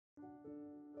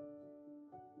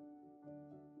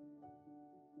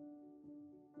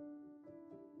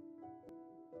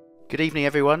Good evening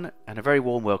everyone, and a very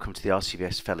warm welcome to the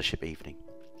RCVS Fellowship evening.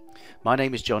 My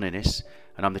name is John Innes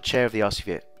and I'm the chair of the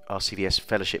RCVS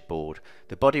Fellowship Board,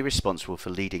 the body responsible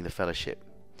for leading the fellowship.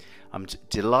 I'm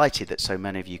delighted that so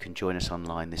many of you can join us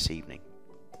online this evening.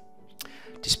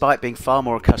 Despite being far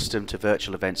more accustomed to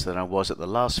virtual events than I was at the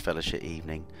last fellowship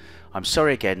evening, I'm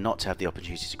sorry again not to have the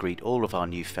opportunity to greet all of our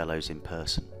new fellows in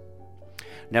person.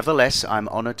 Nevertheless, I'm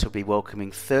honoured to be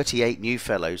welcoming 38 new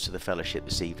fellows to the fellowship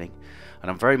this evening,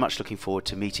 and I'm very much looking forward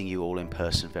to meeting you all in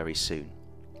person very soon.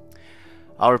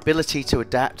 Our ability to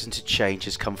adapt and to change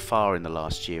has come far in the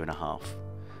last year and a half,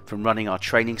 from running our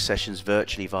training sessions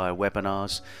virtually via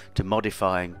webinars to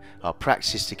modifying our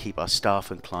practices to keep our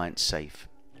staff and clients safe.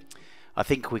 I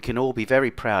think we can all be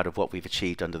very proud of what we've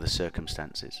achieved under the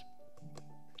circumstances.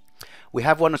 We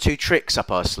have one or two tricks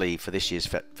up our sleeve for this year's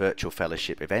virtual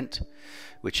fellowship event,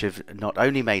 which have not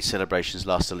only made celebrations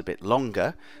last a little bit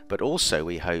longer, but also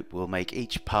we hope will make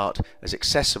each part as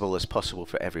accessible as possible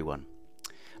for everyone.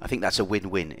 I think that's a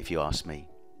win-win if you ask me.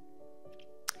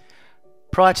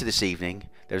 Prior to this evening,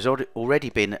 there's already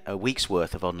been a week's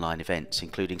worth of online events,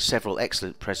 including several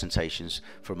excellent presentations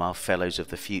from our Fellows of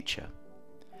the Future.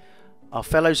 Our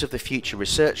Fellows of the Future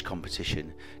research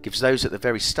competition gives those at the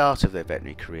very start of their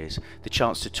veterinary careers the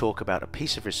chance to talk about a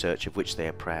piece of research of which they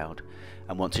are proud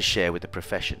and want to share with the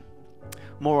profession.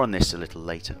 More on this a little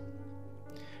later.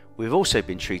 We've also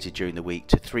been treated during the week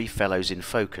to 3 Fellows in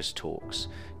Focus talks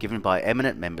given by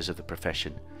eminent members of the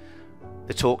profession.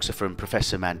 The talks are from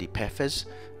Professor Mandy Peffers,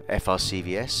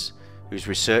 FRCVS, who's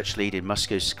research lead in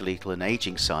musculoskeletal and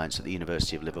ageing science at the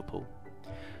University of Liverpool,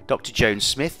 Dr. Joan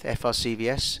Smith,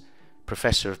 FRCVS,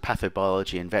 Professor of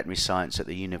Pathobiology and Veterinary Science at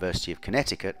the University of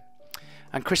Connecticut,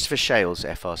 and Christopher Shales,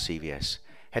 FRCVS,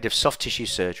 Head of Soft Tissue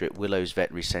Surgery at Willows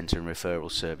Veterinary Centre and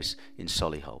Referral Service in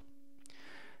Solihull.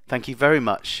 Thank you very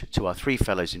much to our 3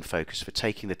 Fellows in Focus for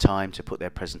taking the time to put their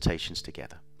presentations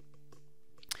together.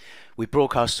 We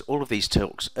broadcast all of these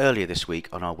talks earlier this week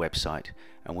on our website,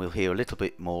 and we'll hear a little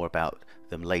bit more about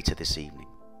them later this evening.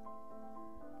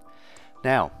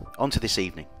 Now, on to this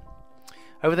evening.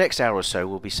 Over the next hour or so,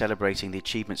 we'll be celebrating the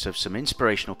achievements of some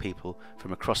inspirational people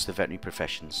from across the veterinary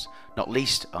professions, not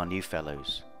least our new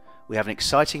fellows. We have an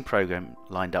exciting programme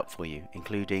lined up for you,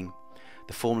 including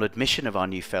the formal admission of our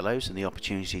new fellows and the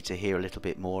opportunity to hear a little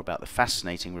bit more about the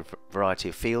fascinating variety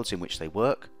of fields in which they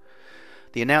work,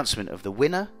 the announcement of the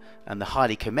winner and the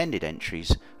highly commended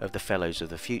entries of the Fellows of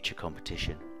the Future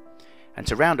competition. And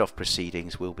to round off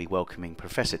proceedings, we'll be welcoming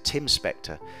Professor Tim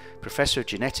Spector, Professor of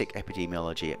Genetic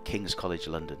Epidemiology at King's College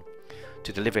London,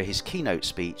 to deliver his keynote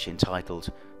speech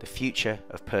entitled The Future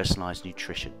of Personalised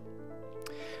Nutrition.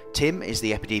 Tim is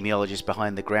the epidemiologist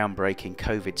behind the groundbreaking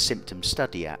COVID symptom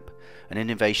study app, an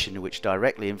innovation which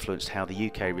directly influenced how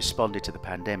the UK responded to the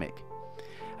pandemic.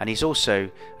 And he's also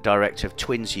director of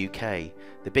Twins UK,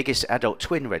 the biggest adult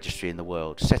twin registry in the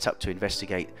world, set up to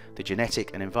investigate the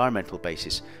genetic and environmental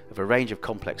basis of a range of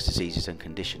complex diseases and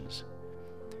conditions.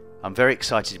 I'm very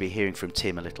excited to be hearing from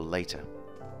Tim a little later.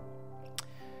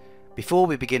 Before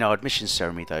we begin our admissions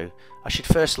ceremony though, I should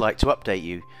first like to update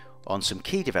you on some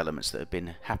key developments that have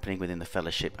been happening within the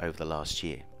fellowship over the last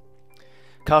year.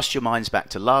 Cast your minds back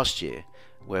to last year,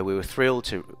 where we were thrilled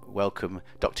to welcome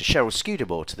Dr. Cheryl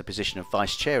Scudamore to the position of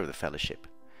Vice Chair of the Fellowship.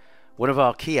 One of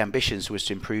our key ambitions was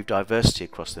to improve diversity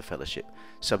across the Fellowship,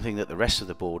 something that the rest of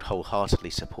the board wholeheartedly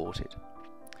supported.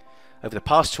 Over the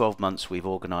past 12 months we've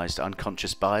organised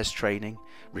unconscious bias training,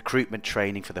 recruitment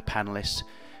training for the panellists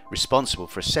responsible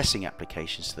for assessing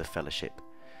applications to the Fellowship,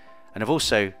 and have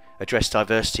also addressed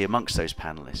diversity amongst those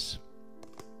panellists.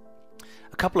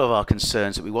 A couple of our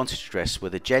concerns that we wanted to address were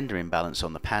the gender imbalance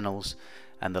on the panels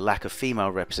and the lack of female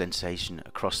representation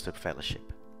across the fellowship.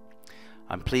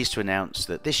 I'm pleased to announce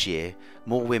that this year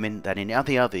more women than in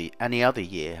any other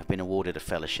year have been awarded a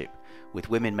fellowship,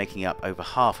 with women making up over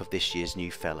half of this year's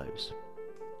new fellows.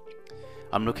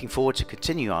 I'm looking forward to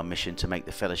continue our mission to make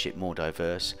the fellowship more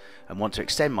diverse, and want to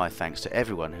extend my thanks to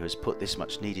everyone who has put this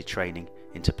much needed training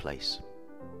into place.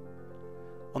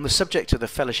 On the subject of the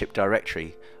Fellowship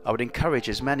Directory, I would encourage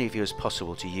as many of you as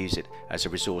possible to use it as a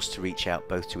resource to reach out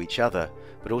both to each other,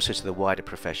 but also to the wider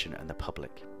profession and the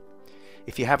public.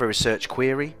 If you have a research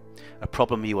query, a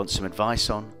problem you want some advice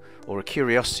on, or a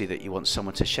curiosity that you want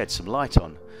someone to shed some light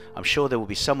on, I'm sure there will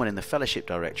be someone in the Fellowship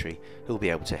Directory who will be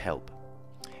able to help.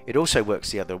 It also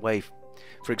works the other way.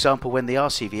 For example, when the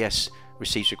RCVS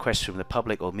receives requests from the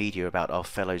public or media about our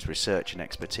Fellows' research and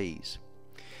expertise.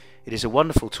 It is a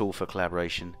wonderful tool for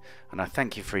collaboration, and I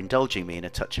thank you for indulging me in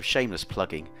a touch of shameless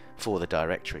plugging for the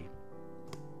directory.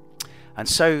 And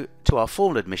so to our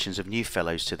formal admissions of new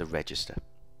fellows to the register.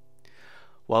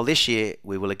 While this year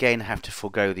we will again have to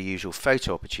forego the usual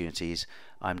photo opportunities,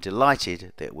 I'm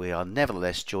delighted that we are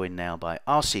nevertheless joined now by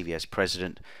RCVS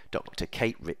President, Dr.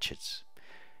 Kate Richards.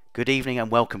 Good evening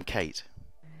and welcome, Kate.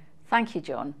 Thank you,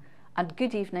 John, and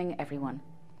good evening, everyone.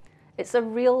 It's a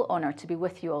real honour to be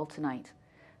with you all tonight.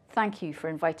 Thank you for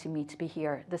inviting me to be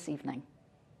here this evening.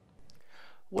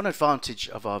 One advantage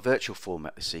of our virtual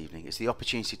format this evening is the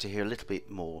opportunity to hear a little bit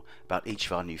more about each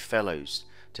of our new fellows,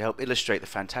 to help illustrate the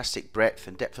fantastic breadth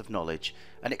and depth of knowledge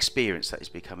and experience that is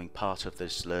becoming part of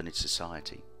this learned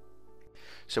society.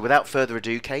 So without further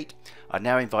ado, Kate, I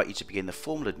now invite you to begin the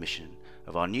formal admission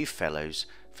of our new fellows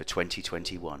for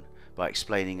 2021 by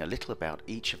explaining a little about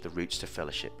each of the routes to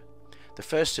fellowship, the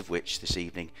first of which this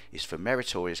evening is for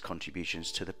meritorious contributions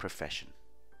to the profession.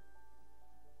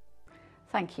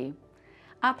 Thank you.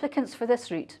 Applicants for this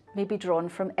route may be drawn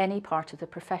from any part of the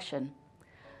profession.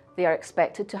 They are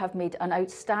expected to have made an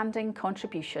outstanding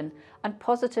contribution and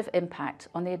positive impact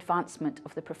on the advancement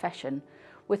of the profession,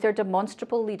 with their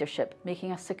demonstrable leadership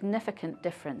making a significant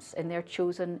difference in their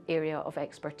chosen area of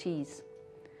expertise.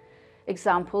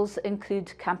 Examples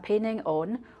include campaigning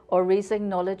on or raising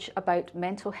knowledge about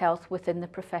mental health within the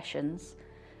professions,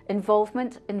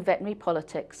 involvement in veterinary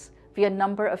politics via a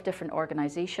number of different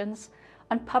organisations,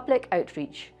 and public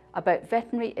outreach about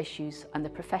veterinary issues and the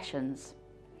professions.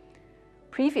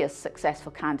 Previous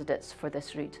successful candidates for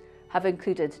this route have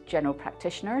included general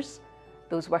practitioners,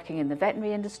 those working in the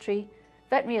veterinary industry,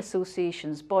 veterinary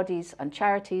associations, bodies and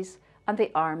charities, and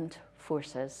the armed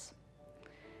forces.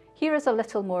 Here is a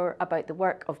little more about the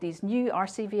work of these new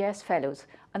RCVS Fellows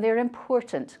and their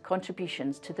important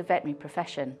contributions to the veterinary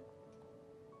profession.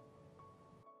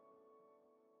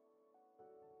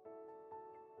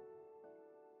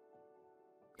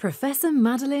 Professor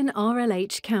Madeline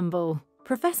R.L.H. Campbell.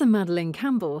 Professor Madeline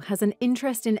Campbell has an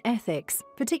interest in ethics,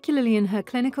 particularly in her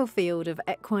clinical field of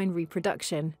equine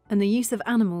reproduction and the use of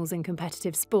animals in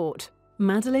competitive sport.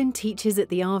 Madeline teaches at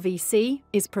the RVC,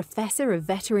 is Professor of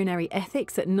Veterinary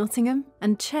Ethics at Nottingham,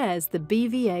 and chairs the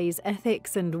BVA's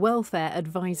Ethics and Welfare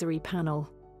Advisory Panel.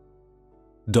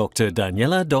 Dr.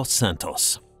 Daniela dos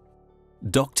Santos.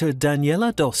 Dr.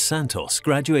 Daniela dos Santos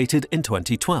graduated in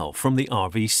 2012 from the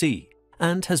RVC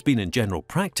and has been in general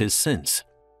practice since.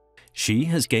 She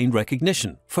has gained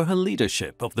recognition for her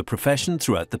leadership of the profession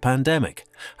throughout the pandemic,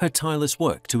 her tireless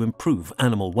work to improve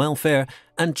animal welfare,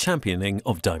 and championing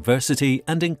of diversity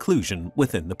and inclusion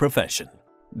within the profession.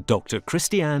 Dr.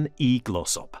 Christiane E.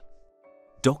 Glossop.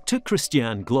 Dr.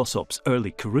 Christiane Glossop's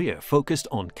early career focused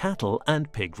on cattle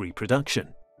and pig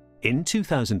reproduction. In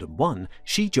 2001,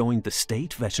 she joined the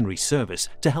State Veterinary Service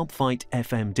to help fight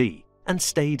FMD, and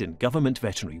stayed in government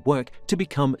veterinary work to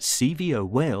become CVO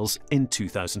Wales in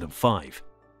 2005.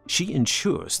 She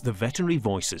ensures the veterinary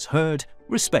voice is heard,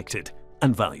 respected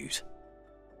and valued.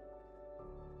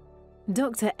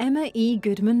 Dr. Emma E.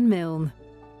 Goodman Milne.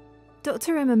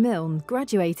 Dr. Emma Milne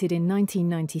graduated in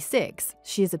 1996.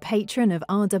 She is a patron of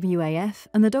RWAF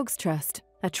and the Dogs Trust,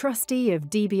 a trustee of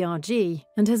DBRG,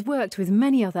 and has worked with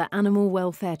many other animal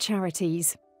welfare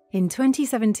charities. In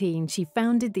 2017, she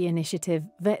founded the initiative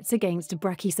Vets Against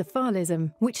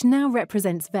Brachycephalism, which now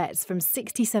represents vets from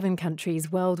 67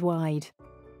 countries worldwide.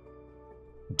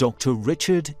 Dr.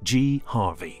 Richard G.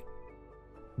 Harvey.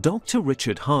 Dr.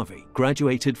 Richard Harvey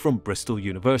graduated from Bristol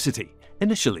University,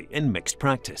 initially in mixed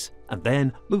practice, and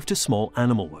then moved to small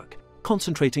animal work,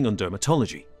 concentrating on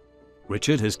dermatology.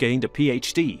 Richard has gained a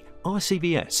PhD,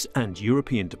 RCVS and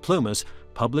European diplomas,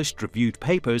 published reviewed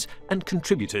papers and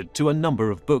contributed to a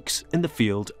number of books in the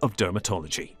field of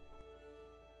dermatology.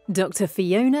 Dr.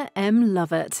 Fiona M.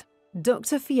 Lovett.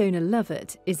 Dr. Fiona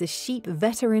Lovett is a sheep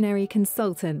veterinary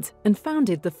consultant and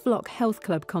founded the Flock Health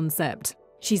Club concept.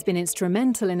 She's been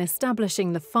instrumental in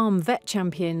establishing the Farm Vet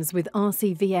Champions with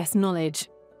RCVS knowledge.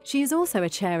 She is also a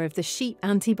chair of the Sheep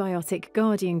Antibiotic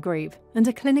Guardian Group and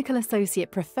a clinical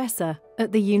associate professor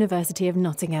at the University of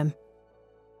Nottingham.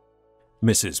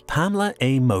 Mrs. Pamela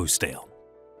A. Mosdale.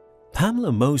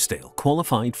 Pamela Mosdale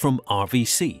qualified from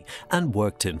RVC and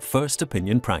worked in first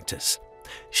opinion practice.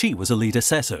 She was a lead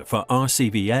assessor for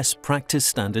RCVS Practice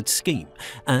Standard Scheme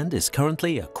and is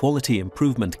currently a Quality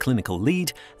Improvement Clinical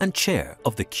Lead and Chair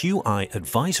of the QI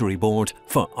Advisory Board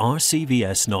for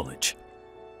RCVS Knowledge.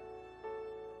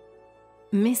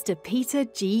 Mr. Peter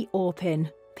G.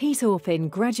 Orpin. Pete Orpin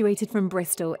graduated from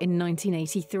Bristol in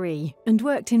 1983 and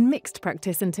worked in mixed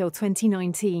practice until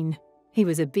 2019. He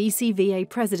was a BCVA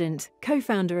president,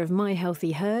 co-founder of My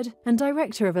Healthy Herd, and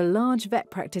director of a large vet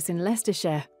practice in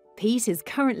Leicestershire. Pete is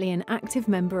currently an active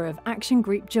member of Action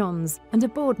Group Johns and a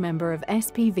board member of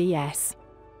SPVS.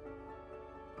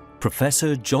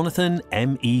 Professor Jonathan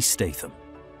M. E. Statham.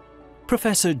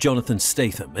 Professor Jonathan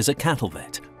Statham is a cattle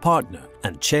vet, partner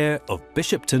and chair of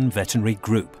Bishopton Veterinary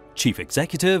Group, Chief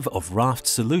Executive of Raft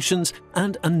Solutions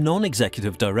and a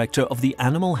non-executive director of the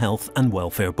Animal Health and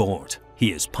Welfare Board.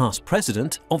 He is past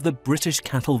president of the British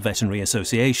Cattle Veterinary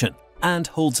Association and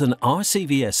holds an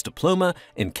RCVS diploma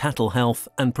in cattle health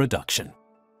and production.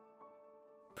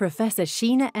 Professor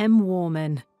Sheena M.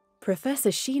 Warman. Professor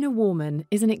Sheena Warman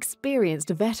is an experienced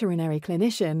veterinary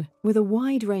clinician with a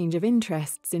wide range of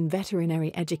interests in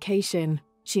veterinary education.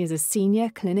 She is a senior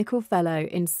clinical fellow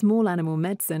in small animal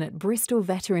medicine at Bristol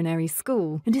Veterinary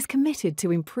School and is committed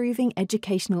to improving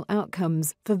educational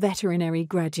outcomes for veterinary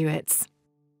graduates.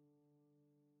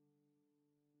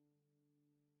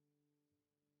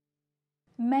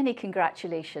 Many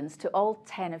congratulations to all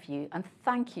 10 of you, and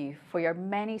thank you for your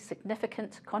many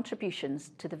significant contributions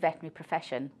to the veterinary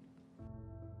profession.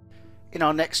 In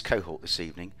our next cohort this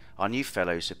evening, our new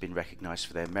fellows have been recognised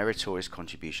for their meritorious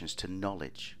contributions to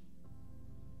knowledge.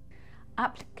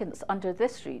 Applicants under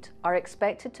this route are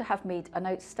expected to have made an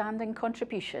outstanding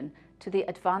contribution to the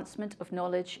advancement of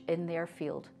knowledge in their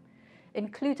field,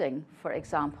 including, for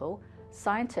example,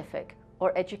 scientific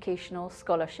or educational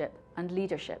scholarship and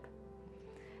leadership.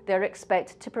 They are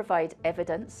expected to provide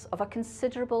evidence of a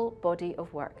considerable body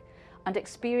of work and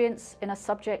experience in a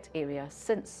subject area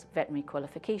since veterinary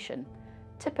qualification,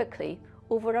 typically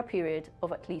over a period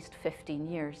of at least 15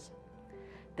 years.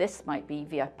 This might be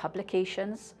via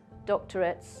publications,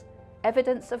 doctorates,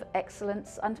 evidence of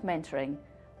excellence and mentoring,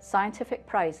 scientific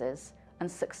prizes,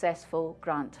 and successful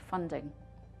grant funding.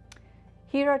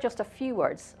 Here are just a few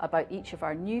words about each of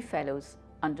our new fellows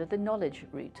under the knowledge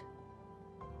route.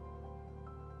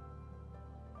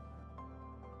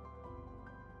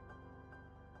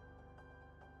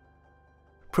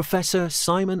 Professor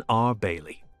Simon R.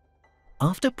 Bailey.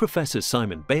 After Professor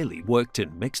Simon Bailey worked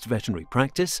in mixed veterinary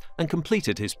practice and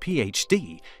completed his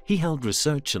PhD, he held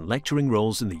research and lecturing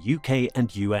roles in the UK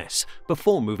and US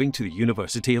before moving to the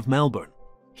University of Melbourne.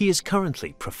 He is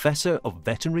currently Professor of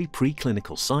Veterinary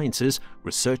Preclinical Sciences,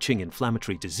 researching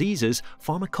inflammatory diseases,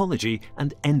 pharmacology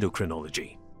and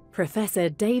endocrinology. Professor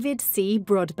David C.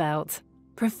 Broadbelt.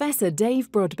 Professor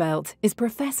Dave Broadbelt is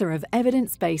Professor of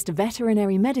Evidence-Based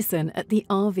Veterinary Medicine at the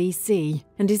RVC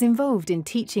and is involved in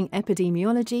teaching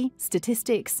epidemiology,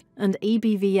 statistics and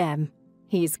EBVM.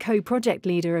 He is co-project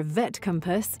leader of Vet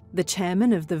Compass, the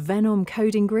chairman of the Venom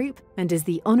Coding Group and is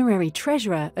the honorary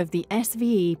treasurer of the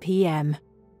SVEPM.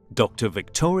 Dr.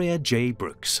 Victoria J.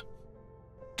 Brooks.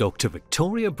 Dr.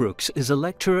 Victoria Brooks is a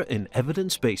lecturer in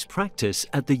evidence-based practice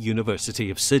at the University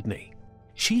of Sydney.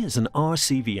 She is an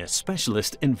RCVS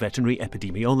specialist in veterinary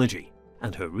epidemiology,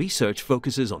 and her research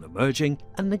focuses on emerging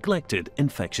and neglected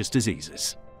infectious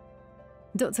diseases.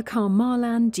 Dr.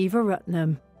 Karmalan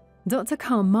Jeevarutnam. Dr.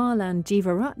 Karmalan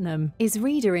Jeevarutnam is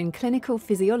Reader in Clinical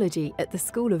Physiology at the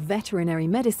School of Veterinary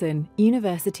Medicine,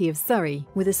 University of Surrey,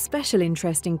 with a special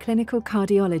interest in clinical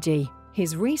cardiology.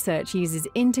 His research uses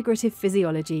integrative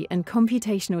physiology and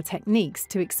computational techniques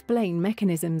to explain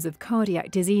mechanisms of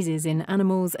cardiac diseases in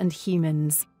animals and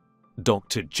humans.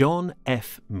 Dr. John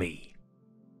F. Mee.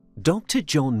 Dr.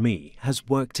 John Mee has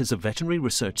worked as a veterinary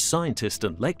research scientist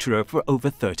and lecturer for over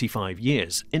 35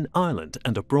 years in Ireland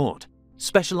and abroad,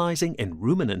 specialising in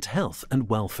ruminant health and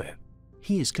welfare.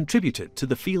 He has contributed to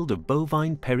the field of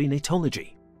bovine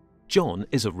perinatology. John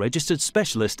is a registered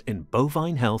specialist in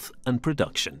bovine health and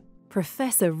production.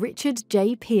 Professor Richard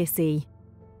J. Pearcey.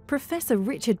 Professor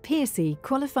Richard Pearcey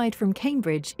qualified from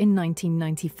Cambridge in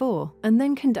 1994 and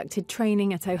then conducted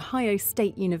training at Ohio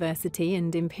State University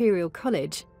and Imperial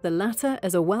College, the latter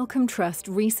as a Wellcome Trust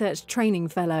Research Training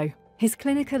Fellow. His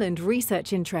clinical and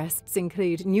research interests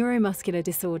include neuromuscular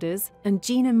disorders and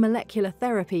genome molecular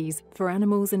therapies for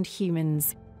animals and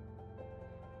humans.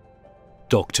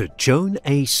 Dr. Joan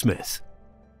A. Smith.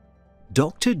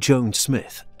 Dr. Joan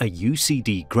Smith, a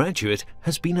UCD graduate,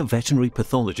 has been a veterinary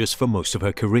pathologist for most of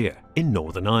her career in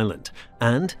Northern Ireland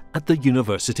and at the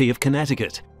University of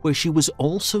Connecticut, where she was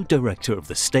also director of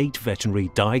the State Veterinary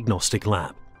Diagnostic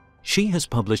Lab. She has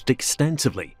published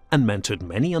extensively and mentored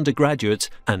many undergraduates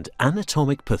and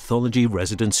anatomic pathology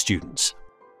resident students.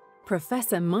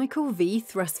 Professor Michael V.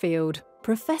 Thrusfield.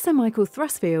 Professor Michael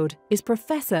Thrusfield is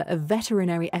Professor of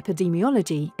Veterinary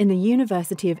Epidemiology in the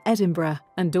University of Edinburgh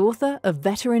and author of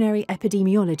Veterinary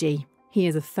Epidemiology. He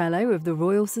is a Fellow of the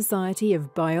Royal Society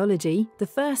of Biology, the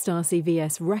first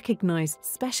RCVS recognised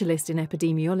specialist in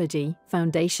epidemiology,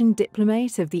 Foundation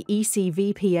Diplomate of the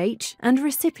ECVPH and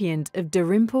recipient of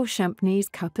Dalrymple Champneys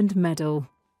Cup and Medal.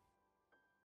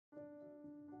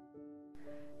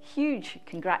 Huge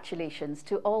congratulations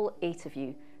to all 8 of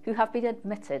you who have been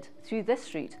admitted through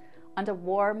this route and a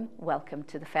warm welcome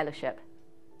to the Fellowship.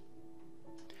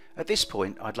 At this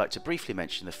point, I'd like to briefly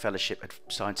mention the Fellowship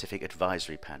Scientific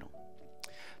Advisory Panel.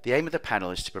 The aim of the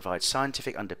panel is to provide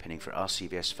scientific underpinning for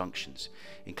RCVS functions,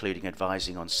 including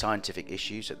advising on scientific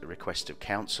issues at the request of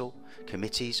council,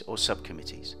 committees or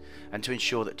subcommittees, and to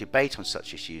ensure that debate on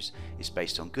such issues is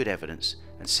based on good evidence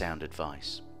and sound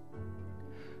advice.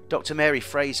 Dr. Mary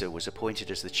Fraser was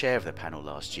appointed as the chair of the panel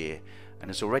last year and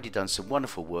has already done some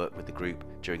wonderful work with the group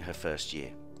during her first year.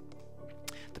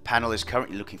 The panel is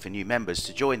currently looking for new members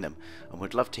to join them and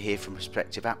would love to hear from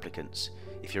prospective applicants.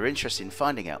 If you're interested in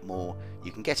finding out more,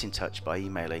 you can get in touch by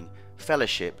emailing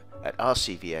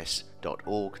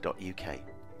fellowship@rcvs.org.uk.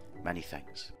 Many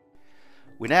thanks.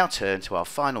 We now turn to our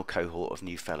final cohort of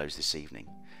new fellows this evening.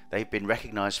 They've been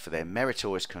recognised for their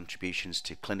meritorious contributions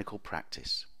to clinical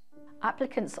practice.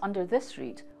 Applicants under this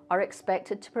route are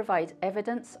expected to provide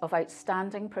evidence of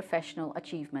outstanding professional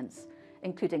achievements,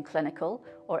 including clinical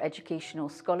or educational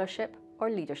scholarship or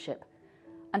leadership,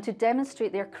 and to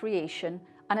demonstrate their creation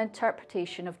and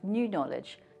interpretation of new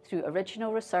knowledge through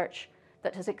original research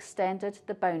that has extended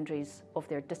the boundaries of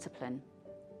their discipline.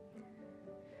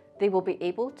 They will be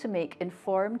able to make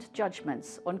informed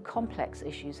judgments on complex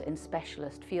issues in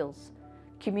specialist fields,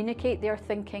 communicate their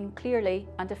thinking clearly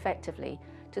and effectively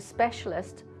to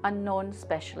specialist and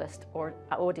non-specialist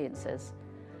audiences,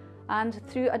 and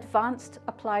through advanced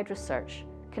applied research,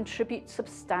 contribute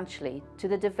substantially to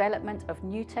the development of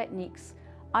new techniques,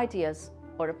 ideas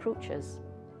or approaches.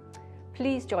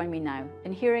 Please join me now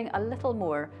in hearing a little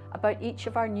more about each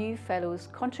of our new fellows'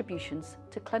 contributions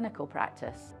to clinical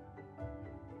practice.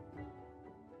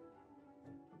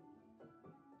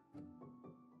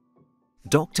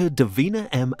 Dr. Davina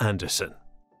M. Anderson.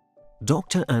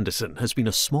 Dr. Anderson has been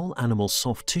a small animal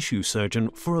soft tissue surgeon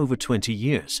for over 20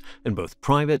 years in both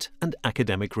private and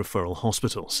academic referral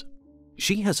hospitals.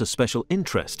 She has a special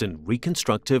interest in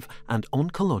reconstructive and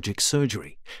oncologic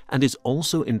surgery and is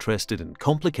also interested in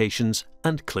complications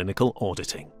and clinical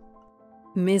auditing.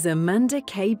 Ms. Amanda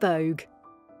K. Bogue.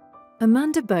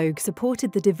 Amanda Bogue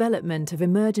supported the development of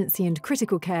emergency and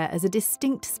critical care as a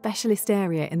distinct specialist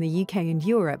area in the UK and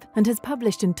Europe and has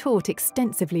published and taught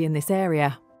extensively in this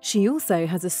area. She also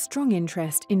has a strong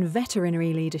interest in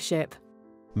veterinary leadership.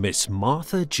 Miss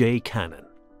Martha J. Cannon.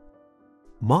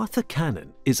 Martha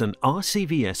Cannon is an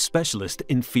RCVS specialist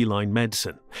in feline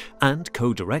medicine and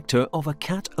co-director of a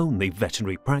cat-only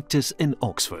veterinary practice in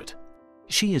Oxford.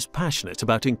 She is passionate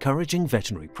about encouraging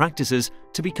veterinary practices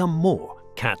to become more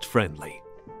cat-friendly.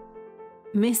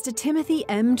 Mr. Timothy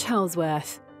M.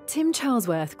 Charlesworth. Tim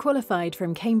Charlesworth qualified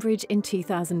from Cambridge in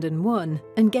 2001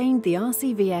 and gained the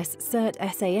RCVS Cert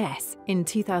SAS in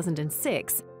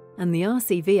 2006 and the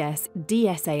RCVS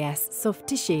DSAS Soft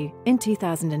Tissue in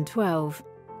 2012.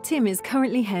 Tim is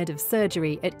currently head of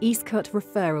surgery at Eastcott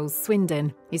Referrals,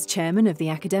 Swindon, is chairman of the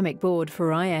academic board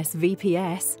for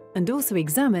ISVPS and also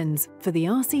examines for the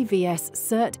RCVS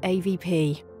Cert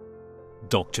AVP.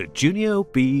 Dr. Junio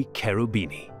B.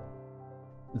 Cherubini.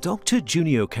 Dr.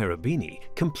 Junio Cherubini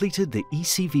completed the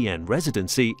ECVN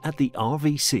residency at the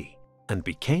RVC and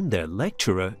became their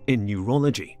lecturer in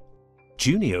neurology.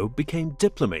 Junio became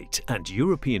diplomate and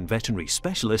European veterinary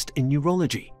specialist in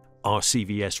neurology,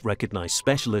 RCVS recognized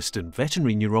specialist in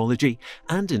veterinary neurology,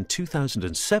 and in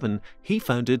 2007 he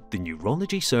founded the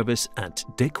neurology service at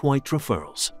Dick White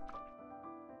Referrals.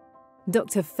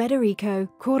 Dr. Federico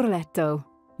Corletto.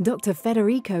 Dr.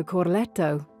 Federico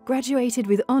Corletto graduated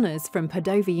with honours from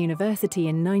Padova University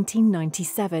in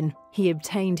 1997. He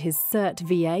obtained his Cert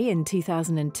VA in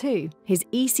 2002, his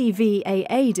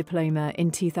ECVAA diploma in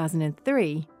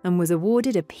 2003, and was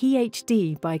awarded a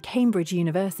PhD by Cambridge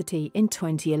University in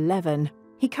 2011.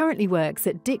 He currently works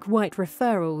at Dick White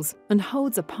Referrals and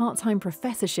holds a part-time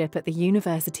professorship at the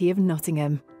University of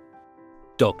Nottingham.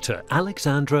 Dr.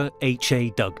 Alexandra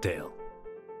H.A. Dugdale.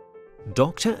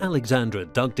 Dr. Alexandra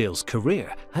Dugdale's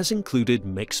career has included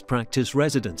mixed practice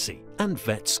residency and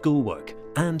vet schoolwork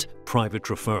and private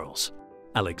referrals.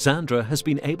 Alexandra has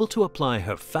been able to apply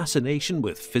her fascination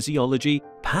with physiology,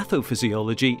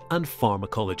 pathophysiology and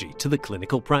pharmacology to the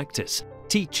clinical practice,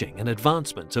 teaching and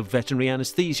advancement of veterinary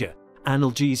anesthesia,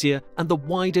 analgesia and the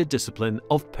wider discipline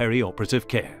of perioperative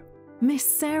care. Miss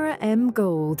Sarah M.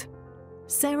 Gould.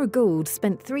 Sarah Gould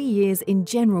spent 3 years in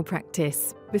general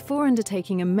practice before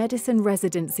undertaking a medicine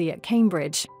residency at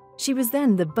Cambridge. She was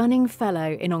then the Bunning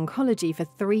Fellow in Oncology for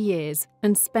 3 years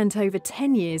and spent over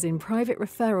 10 years in private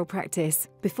referral practice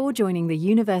before joining the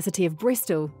University of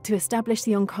Bristol to establish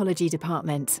the Oncology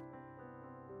Department.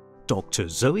 Dr.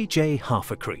 Zoe J.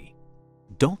 Halfacree.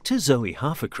 Dr. Zoe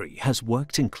Halfacree has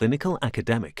worked in clinical,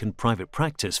 academic and private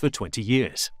practice for 20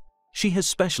 years. She has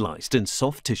specialised in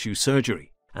soft tissue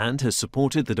surgery and has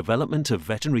supported the development of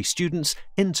veterinary students,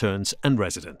 interns and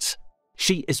residents.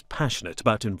 She is passionate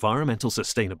about environmental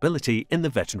sustainability in the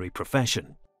veterinary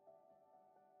profession.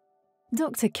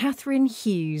 Dr. Catherine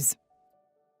Hughes.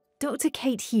 Dr.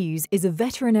 Kate Hughes is a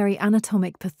veterinary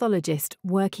anatomic pathologist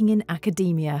working in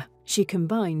academia. She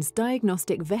combines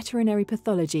diagnostic veterinary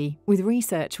pathology with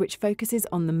research which focuses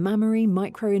on the mammary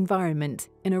microenvironment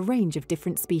in a range of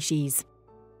different species.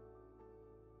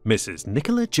 Mrs.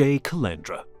 Nicola J.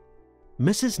 Calendra.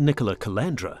 Mrs. Nicola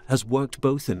Calendra has worked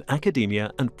both in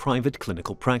academia and private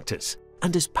clinical practice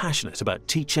and is passionate about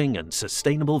teaching and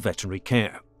sustainable veterinary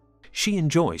care. She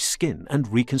enjoys skin and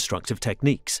reconstructive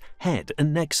techniques, head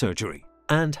and neck surgery,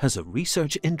 and has a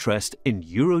research interest in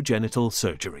urogenital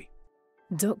surgery.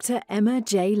 Dr. Emma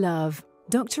J. Love.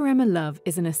 Dr. Emma Love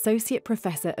is an Associate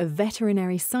Professor of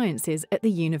Veterinary Sciences at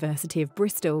the University of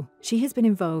Bristol. She has been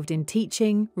involved in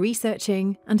teaching,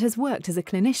 researching, and has worked as a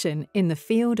clinician in the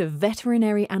field of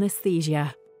veterinary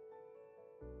anaesthesia.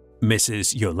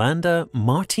 Mrs. Yolanda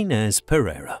Martinez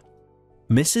Pereira.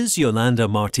 Mrs. Yolanda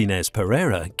Martinez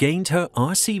Pereira gained her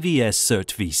RCVS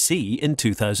Cert VC in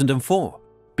 2004,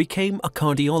 became a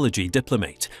cardiology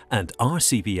diplomate and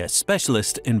RCVS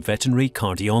specialist in veterinary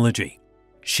cardiology.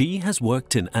 She has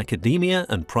worked in academia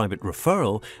and private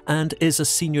referral and is a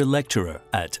senior lecturer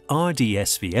at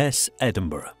RDSVS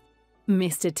Edinburgh.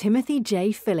 Mr. Timothy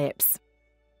J. Phillips.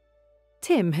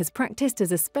 Tim has practiced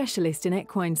as a specialist in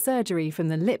equine surgery from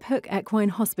the Liphook Equine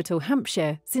Hospital,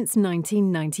 Hampshire, since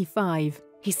 1995.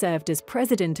 He served as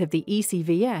president of the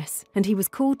ECVS and he was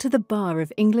called to the Bar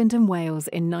of England and Wales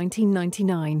in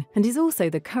 1999 and is also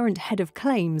the current head of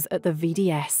claims at the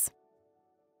VDS.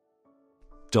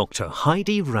 Dr.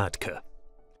 Heidi Radke.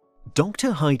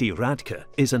 Dr. Heidi Radke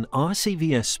is an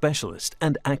RCVS specialist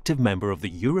and active member of the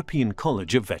European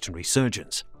College of Veterinary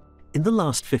Surgeons. In the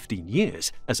last 15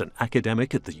 years, as an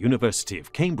academic at the University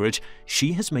of Cambridge,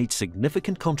 she has made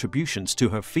significant contributions to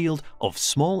her field of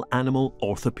small animal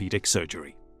orthopedic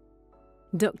surgery.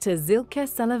 Dr. Zilka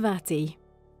Salavati.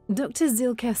 Dr.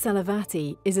 Zilka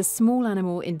Salavati is a small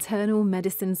animal internal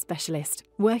medicine specialist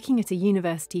working at a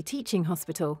university teaching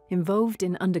hospital involved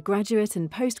in undergraduate and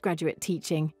postgraduate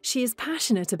teaching. She is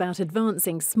passionate about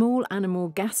advancing small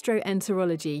animal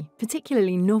gastroenterology,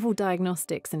 particularly novel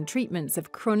diagnostics and treatments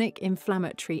of chronic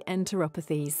inflammatory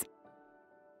enteropathies.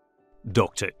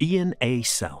 Dr. Ian A.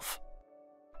 Self.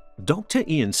 Dr.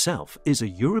 Ian Self is a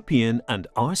European and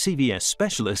RCVS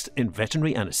specialist in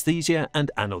veterinary anaesthesia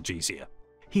and analgesia.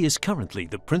 He is currently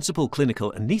the principal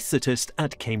clinical anaesthetist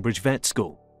at Cambridge Vet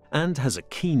School and has a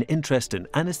keen interest in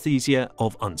anaesthesia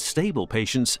of unstable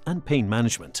patients and pain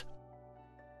management.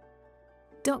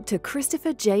 Dr.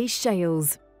 Christopher J.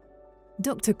 Shales.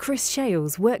 Dr. Chris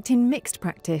Shales worked in mixed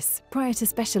practice prior to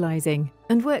specialising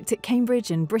and worked at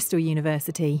Cambridge and Bristol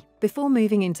University before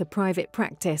moving into private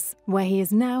practice, where he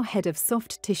is now head of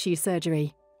soft tissue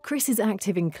surgery. Chris is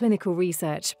active in clinical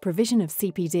research, provision of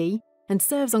CPD, and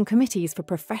serves on committees for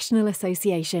professional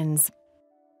associations.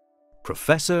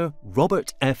 Professor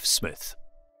Robert F. Smith.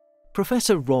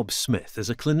 Professor Rob Smith is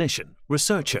a clinician,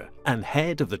 researcher, and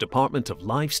head of the Department of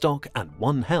Livestock and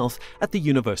One Health at the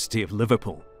University of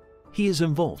Liverpool. He is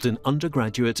involved in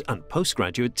undergraduate and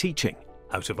postgraduate teaching,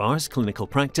 out-of-hours clinical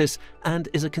practice, and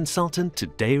is a consultant to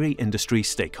dairy industry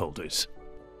stakeholders.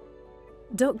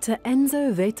 Dr.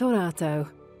 Enzo Vettorato.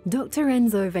 Dr.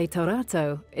 Enzo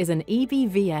Vettorato is an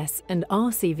EBVS and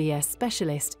RCVS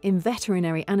specialist in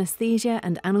veterinary anaesthesia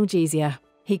and analgesia.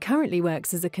 He currently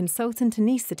works as a consultant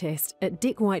anaesthetist at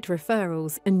Dick White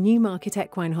Referrals and Newmarket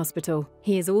Equine Hospital.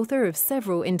 He is author of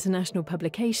several international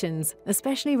publications,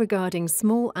 especially regarding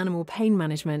small animal pain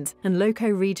management and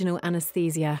loco-regional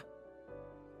anaesthesia.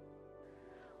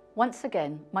 Once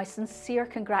again, my sincere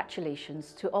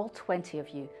congratulations to all 20 of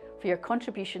you for your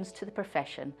contributions to the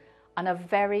profession and a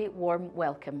very warm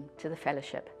welcome to the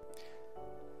fellowship.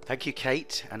 Thank you,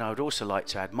 Kate, and I would also like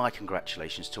to add my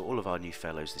congratulations to all of our new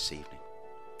fellows this evening.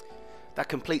 That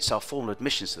completes our formal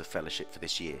admissions to the fellowship for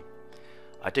this year.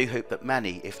 I do hope that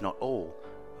many, if not all,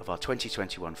 of our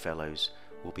 2021 fellows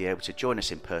will be able to join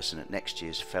us in person at next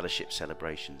year's fellowship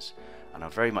celebrations, and I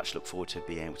very much look forward to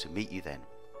being able to meet you then.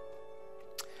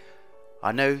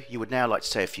 I know you would now like to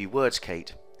say a few words,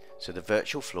 Kate, so the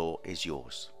virtual floor is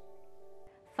yours.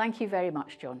 Thank you very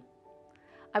much, John.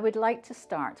 I would like to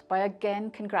start by again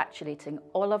congratulating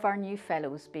all of our new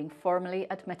fellows being formally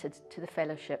admitted to the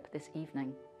fellowship this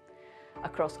evening,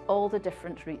 across all the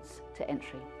different routes to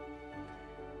entry.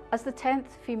 As the 10th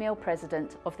female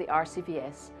president of the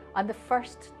RCVS and the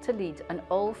first to lead an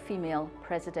all-female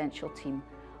presidential team,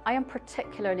 I am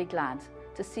particularly glad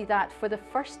to see that for the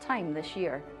first time this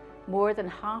year, more than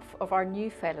half of our new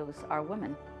fellows are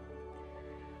women.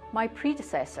 My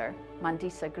predecessor,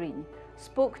 Mandisa Green,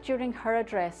 spoke during her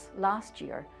address last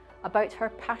year about her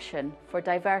passion for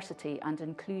diversity and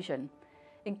inclusion,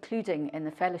 including in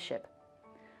the fellowship.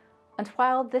 And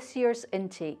while this year's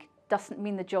intake doesn't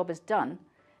mean the job is done,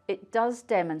 it does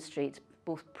demonstrate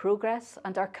both progress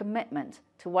and our commitment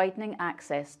to widening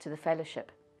access to the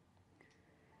fellowship.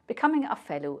 Becoming a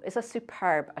fellow is a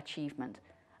superb achievement,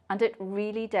 and it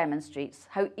really demonstrates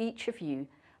how each of you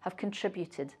have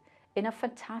contributed in a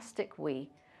fantastic way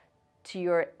to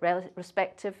your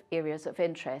respective areas of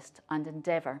interest and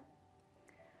endeavour.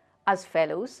 As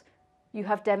fellows, you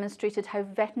have demonstrated how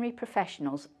veterinary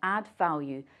professionals add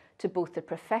value to both the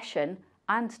profession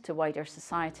and to wider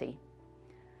society.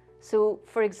 So,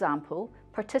 for example,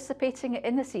 participating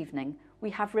in this evening, we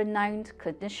have renowned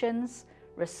clinicians,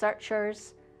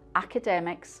 researchers,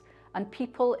 academics, and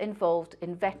people involved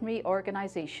in veterinary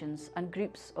organisations and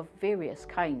groups of various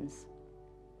kinds.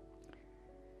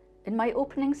 In my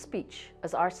opening speech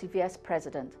as RCVS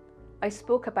President, I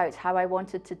spoke about how I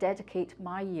wanted to dedicate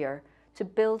my year to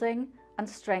building and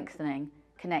strengthening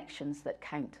connections that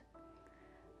count.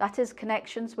 That is,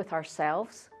 connections with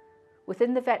ourselves,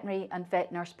 within the veterinary and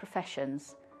vet nurse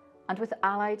professions, and with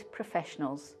allied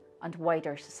professionals and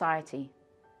wider society.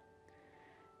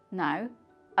 Now,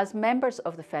 as members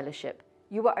of the fellowship,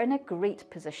 you are in a great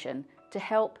position to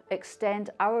help extend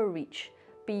our reach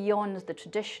beyond the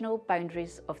traditional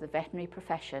boundaries of the veterinary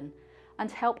profession and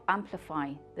help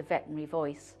amplify the veterinary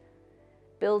voice,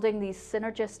 building these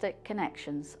synergistic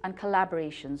connections and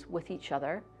collaborations with each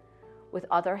other, with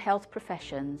other health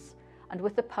professions, and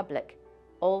with the public,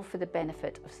 all for the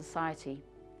benefit of society.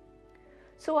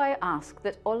 So I ask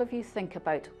that all of you think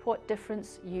about what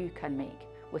difference you can make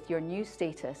with your new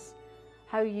status,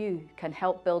 how you can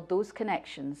help build those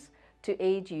connections to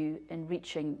aid you in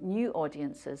reaching new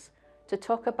audiences, to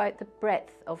talk about the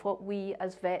breadth of what we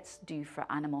as vets do for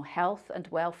animal health and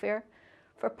welfare,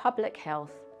 for public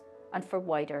health, and for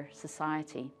wider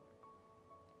society.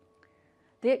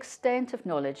 The extent of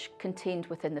knowledge contained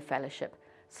within the fellowship,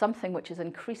 something which is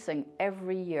increasing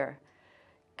every year,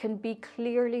 can be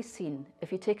clearly seen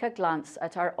if you take a glance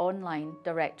at our online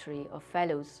directory of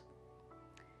fellows.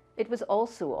 It was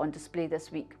also on display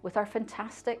this week with our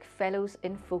fantastic Fellows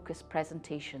in Focus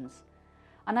presentations,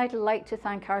 and I'd like to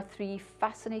thank our 3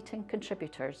 fascinating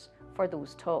contributors for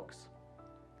those talks.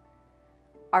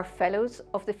 Our Fellows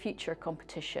of the Future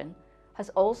competition has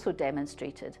also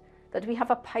demonstrated that we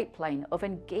have a pipeline of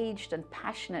engaged and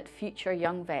passionate future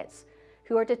young vets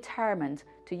who are determined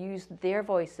to use their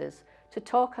voices to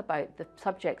talk about the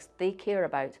subjects they care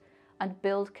about and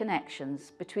build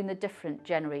connections between the different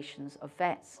generations of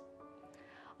vets.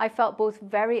 I felt both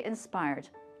very inspired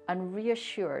and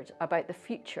reassured about the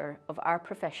future of our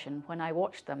profession when I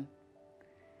watched them.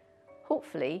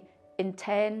 Hopefully, in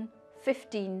 10,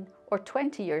 15 or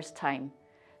 20 years' time,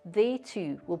 they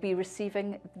too will be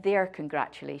receiving their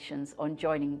congratulations on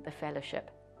joining the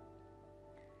fellowship.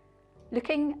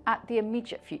 Looking at the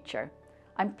immediate future,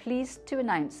 I'm pleased to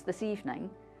announce this evening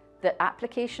that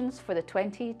applications for the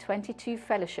 2022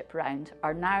 fellowship round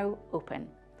are now open.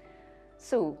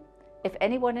 So, if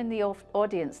anyone in the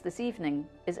audience this evening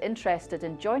is interested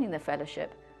in joining the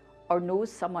fellowship or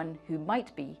knows someone who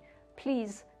might be,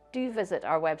 please do visit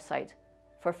our website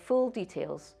for full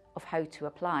details of how to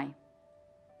apply.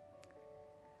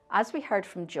 As we heard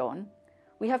from John,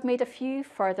 we have made a few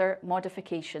further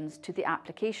modifications to the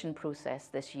application process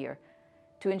this year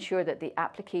to ensure that the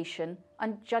application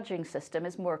and judging system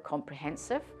is more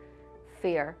comprehensive,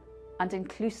 fair and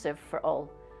inclusive for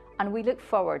all, and we look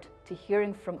forward to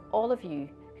hearing from all of you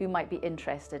who might be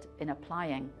interested in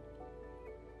applying.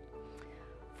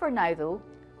 For now though,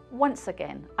 once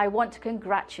again, I want to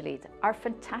congratulate our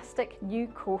fantastic new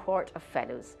cohort of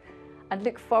fellows and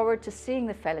look forward to seeing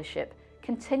the fellowship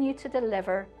continue to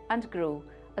deliver and grow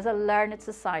as a learned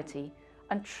society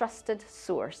and trusted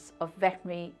source of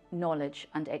veterinary knowledge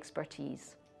and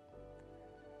expertise.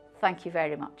 Thank you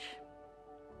very much.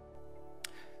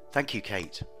 Thank you,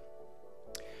 Kate.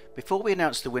 Before we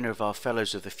announce the winner of our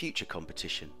Fellows of the Future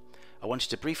competition, I wanted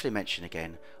to briefly mention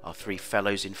again our 3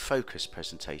 Fellows in Focus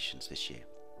presentations this year.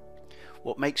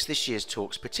 What makes this year's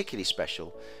talks particularly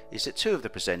special is that 2 of the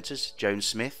presenters, Joan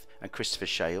Smith and Christopher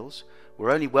Shales, were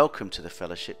only welcome to the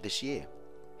fellowship this year.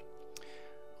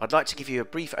 I'd like to give you a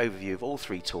brief overview of all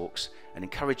 3 talks and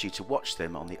encourage you to watch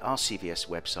them on the RCVS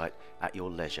website at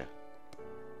your leisure.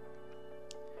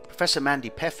 Professor Mandy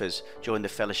Peffers joined the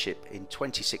fellowship in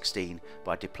 2016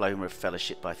 by Diploma of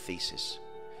Fellowship by Thesis.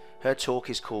 Her talk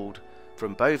is called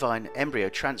from bovine embryo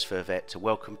transfer vet to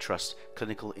Wellcome Trust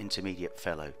Clinical Intermediate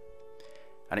Fellow,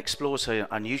 and explores her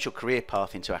unusual career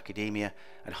path into academia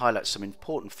and highlights some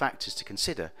important factors to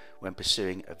consider when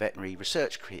pursuing a veterinary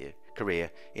research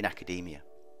career in academia.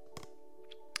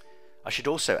 I should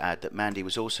also add that Mandy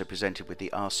was also presented with the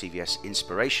RCVS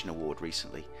Inspiration Award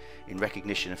recently in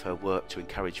recognition of her work to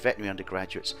encourage veterinary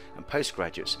undergraduates and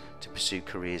postgraduates to pursue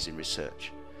careers in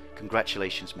research.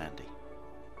 Congratulations, Mandy.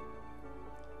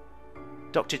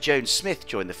 Dr. Joan Smith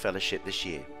joined the fellowship this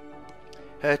year.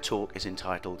 Her talk is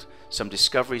entitled Some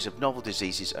Discoveries of Novel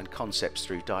Diseases and Concepts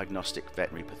Through Diagnostic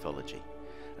Veterinary Pathology,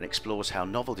 and explores how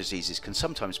novel diseases can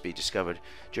sometimes be discovered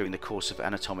during the course of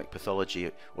anatomic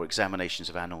pathology or examinations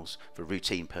of animals for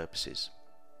routine purposes.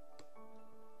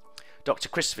 Dr.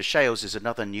 Christopher Shales is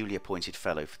another newly appointed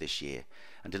fellow for this year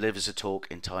and delivers a talk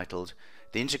entitled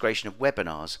The Integration of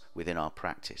Webinars Within Our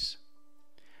Practice.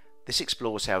 This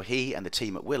explores how he and the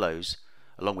team at Willows,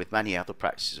 along with many other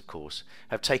practices of course,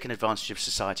 have taken advantage of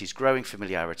society's growing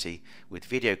familiarity with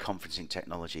video conferencing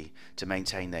technology to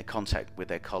maintain their contact with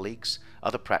their colleagues,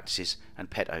 other practices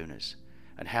and pet owners,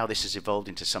 and how this has evolved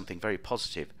into something very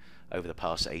positive over the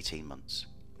past 18 months.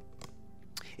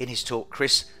 In his talk,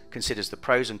 Chris considers the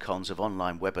pros and cons of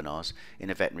online webinars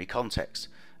in a veterinary context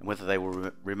and whether they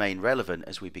will remain relevant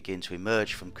as we begin to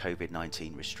emerge from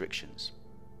COVID-19 restrictions.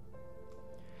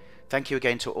 Thank you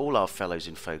again to all our Fellows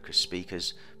in Focus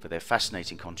speakers for their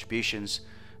fascinating contributions.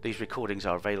 These recordings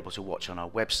are available to watch on our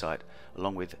website,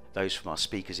 along with those from our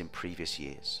speakers in previous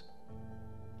years.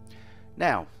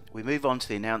 Now, we move on to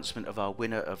the announcement of our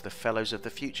winner of the Fellows of the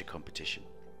Future competition.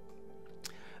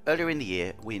 Earlier in the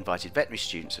year, we invited veterinary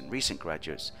students and recent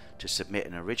graduates to submit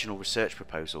an original research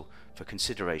proposal for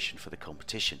consideration for the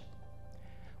competition.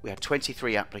 We had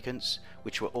 23 applicants,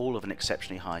 which were all of an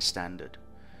exceptionally high standard.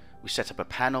 We set up a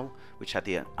panel which had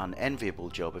the unenviable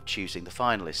job of choosing the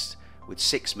finalists, with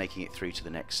 6 making it through to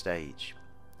the next stage.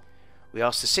 We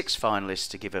asked the 6 finalists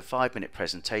to give a 5-minute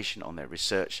presentation on their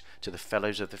research to the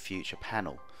Fellows of the Future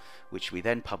panel, which we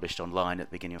then published online at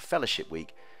the beginning of Fellowship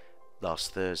Week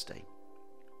last Thursday.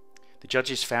 The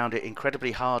judges found it an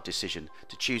incredibly hard decision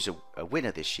to choose a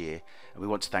winner this year, and we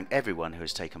want to thank everyone who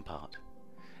has taken part.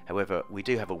 However, we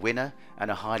do have a winner and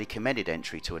a highly commended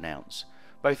entry to announce,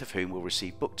 both of whom will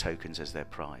receive book tokens as their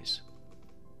prize.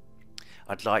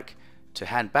 I'd like to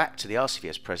hand back to the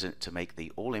RCVS President to make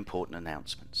the all-important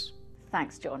announcements.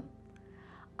 Thanks, John.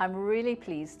 I'm really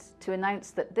pleased to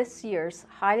announce that this year's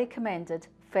highly commended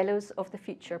Fellows of the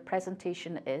Future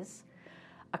presentation is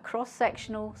a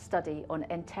cross-sectional study on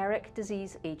enteric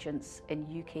disease agents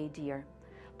in UK deer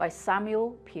by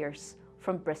Samuel Pearce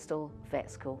from Bristol Vet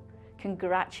School.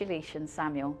 Congratulations,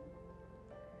 Samuel.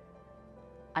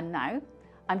 And now,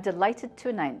 I'm delighted to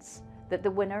announce that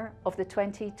the winner of the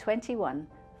 2021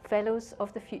 Fellows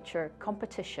of the Future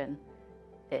competition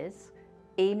is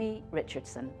Amy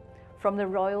Richardson from the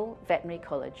Royal Veterinary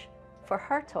College for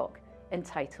her talk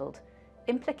entitled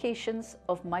Implications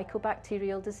of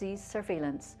Mycobacterial Disease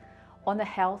Surveillance on the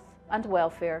Health and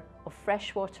Welfare of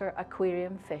Freshwater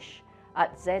Aquarium Fish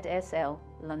at ZSL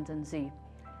London Zoo.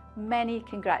 Many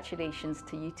congratulations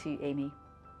to you too, Amy.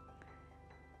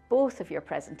 Both of your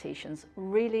presentations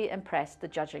really impressed the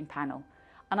judging panel,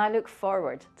 and I look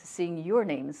forward to seeing your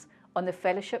names on the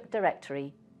Fellowship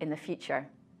Directory in the future.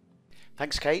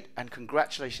 Thanks, Kate, and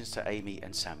congratulations to Amy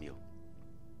and Samuel.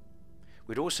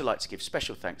 We'd also like to give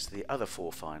special thanks to the other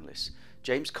 4 finalists,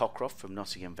 James Cockcroft from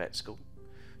Nottingham Vet School,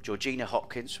 Georgina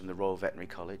Hopkins from the Royal Veterinary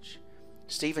College,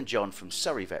 Stephen John from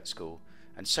Surrey Vet School,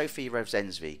 and Sophie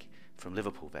Rosenzweig from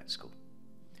Liverpool Vet School.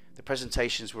 The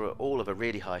presentations were all of a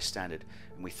really high standard,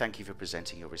 and we thank you for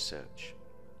presenting your research.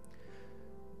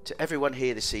 To everyone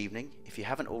here this evening, if you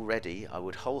haven't already, I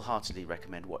would wholeheartedly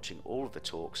recommend watching all of the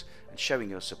talks and showing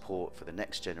your support for the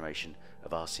next generation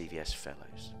of RCVS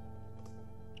Fellows.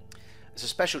 As a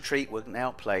special treat, we'll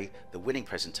now play the winning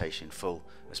presentation in full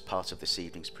as part of this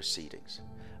evening's proceedings.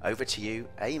 Over to you,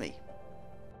 Amy.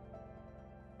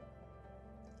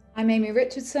 I'm Amy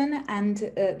Richardson, and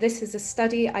this is a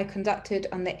study I conducted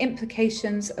on the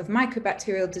implications of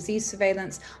mycobacterial disease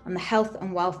surveillance on the health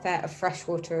and welfare of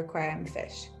freshwater aquarium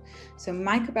fish. So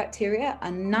mycobacteria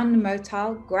are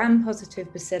non-motile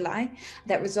gram-positive bacilli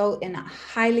that result in a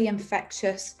highly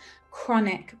infectious,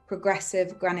 chronic,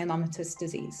 progressive granulomatous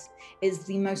disease. It is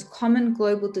the most common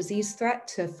global disease threat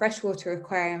to freshwater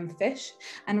aquarium fish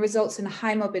and results in a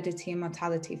high morbidity and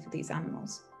mortality for these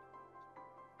animals.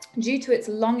 Due to its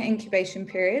long incubation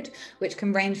period, which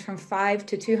can range from 5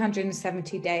 to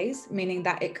 270 days, meaning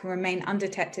that it can remain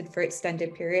undetected for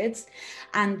extended periods,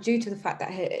 and due to the fact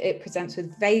that it presents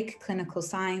with vague clinical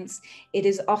signs, it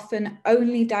is often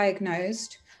only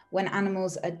diagnosed when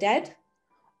animals are dead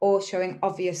or showing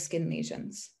obvious skin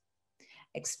lesions.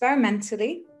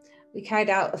 Experimentally, we carried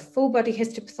out a full body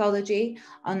histopathology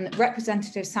on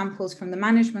representative samples from the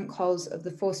management culls of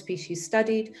the 4 species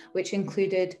studied, which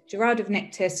included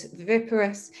Girardovnictis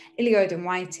viviparus, Iliodon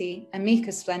whitey,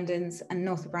 Amicus splendens, and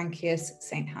Northobranchius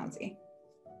sainthousei.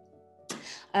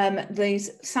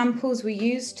 These samples were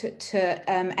used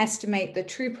to estimate the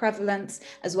true prevalence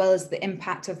as well as the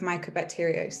impact of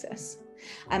mycobacteriosis.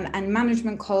 And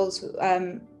management culls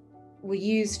were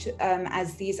used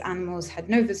as these animals had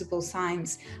no visible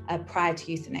signs prior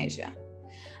to euthanasia.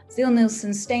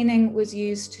 Ziehl-Neelsen staining was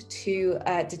used to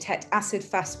detect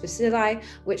acid-fast bacilli,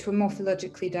 which were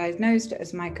morphologically diagnosed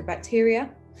as mycobacteria,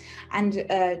 and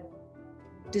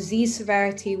disease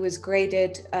severity was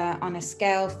graded on a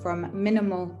scale from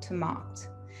minimal to marked.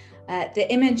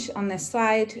 The image on this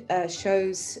slide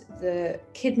shows the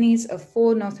kidneys of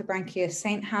 4 Northobranchius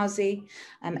sainthousei.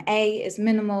 A is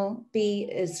minimal, B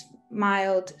is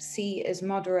mild, C is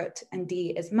moderate, and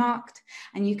D is marked.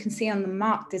 And you can see on the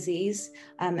marked disease,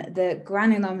 the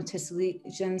granulomatous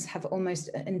lesions have almost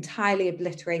entirely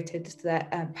obliterated the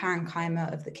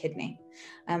parenchyma of the kidney.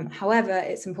 However,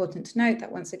 it's important to note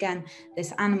that once again,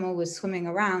 this animal was swimming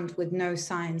around with no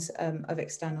signs of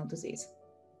external disease.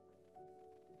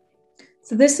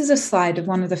 So this is a slide of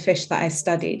one of the fish that I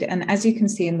studied. And as you can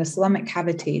see in the coelomic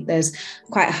cavity, there's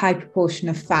quite a high proportion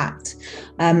of fat.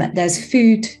 There's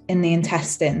food in the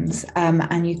intestines.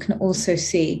 And you can also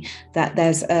see that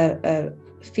there's a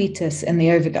fetus in the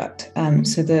oviduct.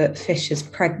 So the fish is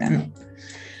pregnant.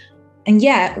 And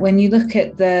yet, when you look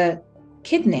at the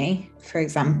kidney, for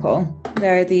example,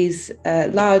 there are these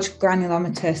large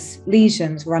granulomatous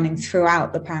lesions running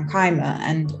throughout the parenchyma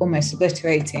and almost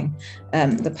obliterating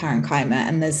the parenchyma,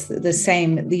 and there's the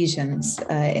same lesions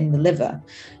in the liver.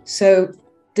 So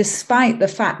despite the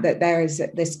fact that there is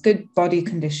this good body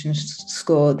condition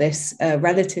score, this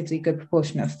relatively good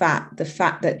proportion of fat, the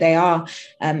fact that they are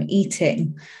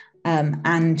eating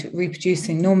and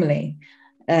reproducing normally,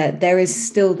 there is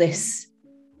still this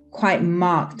quite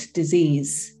marked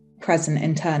disease present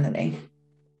internally.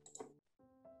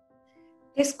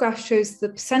 This graph shows the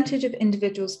percentage of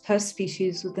individuals per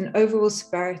species with an overall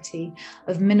severity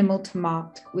of minimal to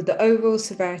marked, with the overall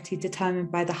severity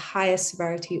determined by the highest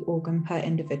severity organ per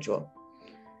individual.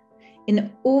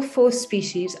 In all 4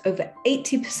 species, over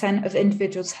 80% of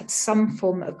individuals had some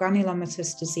form of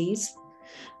granulomatous disease,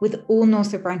 with all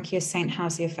Northobranchius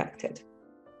sainthousei affected.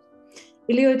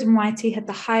 Iliodon whitey had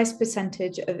the highest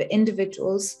percentage of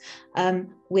individuals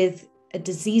with a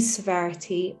disease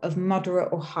severity of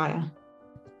moderate or higher.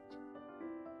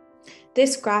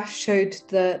 This graph showed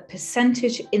the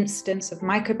percentage incidence of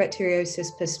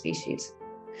mycobacteriosis per species.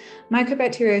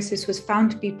 Mycobacteriosis was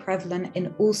found to be prevalent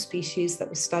in all species that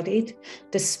were studied,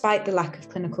 despite the lack of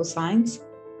clinical signs.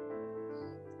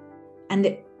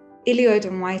 And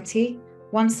Iliodon whitey,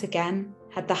 once again,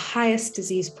 had the highest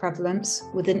disease prevalence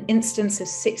with an incidence of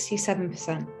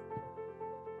 67%.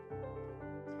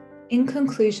 In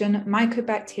conclusion,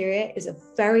 mycobacteria is a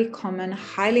very common,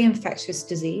 highly infectious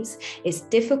disease. It's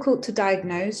difficult to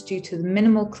diagnose due to the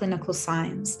minimal clinical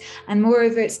signs, and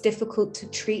moreover, it's difficult to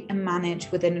treat and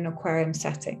manage within an aquarium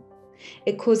setting.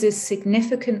 It causes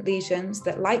significant lesions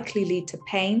that likely lead to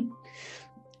pain,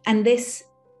 and this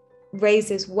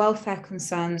raises welfare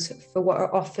concerns for what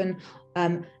are often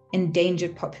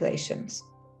endangered populations.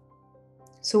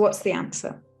 So what's the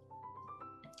answer?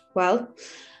 Well,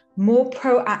 more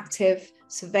proactive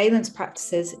surveillance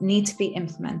practices need to be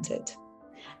implemented.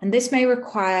 And this may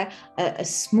require a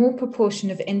small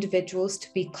proportion of individuals to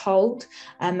be culled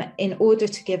in order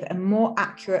to give a more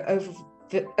accurate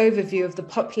overview of the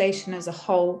population as a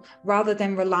whole, rather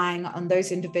than relying on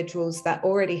those individuals that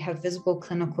already have visible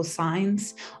clinical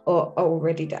signs or are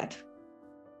already dead.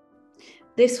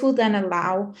 This will then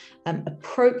allow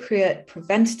appropriate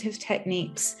preventative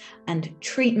techniques and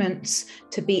treatments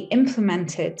to be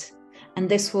implemented, and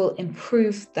this will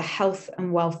improve the health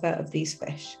and welfare of these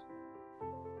fish.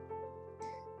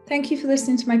 Thank you for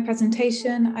listening to my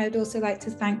presentation. I would also like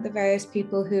to thank the various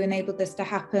people who enabled this to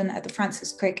happen at the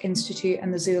Francis Crick Institute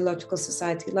and the Zoological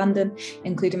Society London,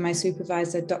 including my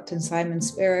supervisor, Dr. Simon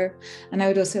Spiro. And I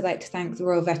would also like to thank the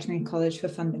Royal Veterinary College for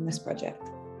funding this project.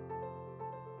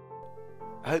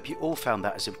 I hope you all found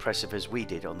that as impressive as we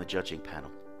did on the judging panel.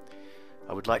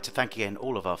 I would like to thank again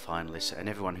all of our finalists and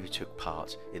everyone who took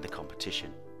part in the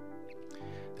competition.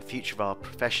 The future of our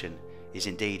profession is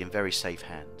indeed in very safe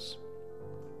hands.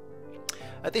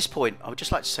 At this point, I would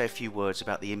just like to say a few words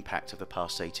about the impact of the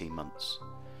past 18 months.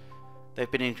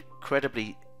 They've been an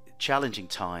incredibly challenging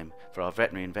time for our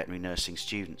veterinary and veterinary nursing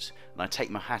students, and I take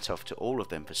my hat off to all of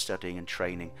them for studying and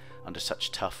training under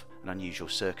such tough and unusual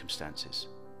circumstances.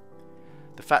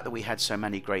 The fact that we had so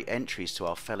many great entries to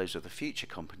our Fellows of the Future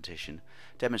competition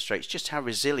demonstrates just how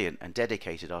resilient and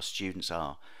dedicated our students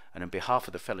are, and on behalf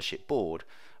of the Fellowship Board,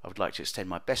 I would like to extend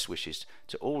my best wishes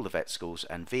to all the vet schools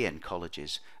and VN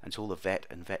colleges and to all the vet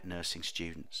and vet nursing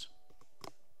students.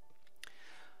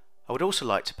 I would also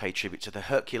like to pay tribute to the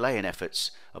Herculean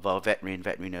efforts of our veterinary and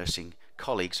veterinary nursing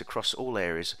colleagues across all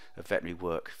areas of veterinary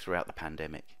work throughout the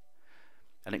pandemic,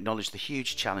 and acknowledge the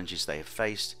huge challenges they have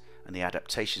faced and the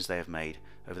adaptations they have made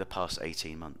over the past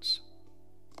 18 months.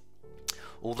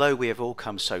 Although we have all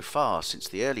come so far since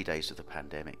the early days of the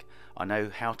pandemic, I know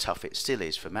how tough it still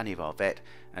is for many of our vet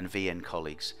and VN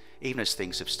colleagues, even as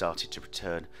things have started to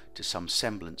return to some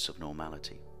semblance of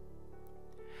normality.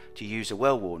 To use a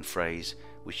well-worn phrase,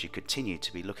 we should continue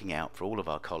to be looking out for all of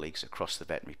our colleagues across the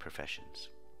veterinary professions.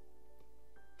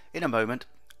 In a moment,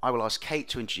 I will ask Kate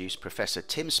to introduce Professor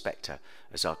Tim Spector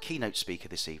as our keynote speaker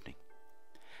this evening.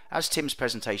 As Tim's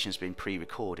presentation has been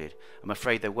pre-recorded, I'm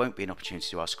afraid there won't be an opportunity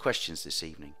to ask questions this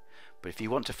evening, but if you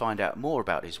want to find out more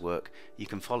about his work, you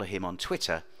can follow him on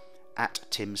Twitter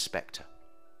 @TimSpector.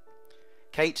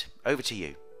 Kate, over to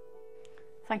you.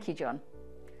 Thank you, John.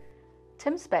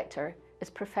 Tim Spector is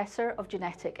Professor of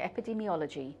Genetic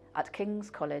Epidemiology at King's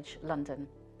College London,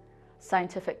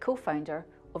 scientific co-founder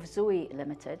of Zoe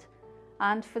Limited,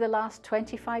 and for the last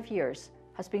 25 years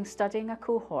has been studying a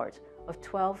cohort of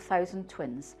 12,000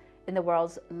 twins in the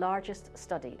world's largest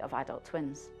study of adult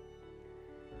twins.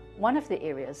 One of the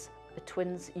areas the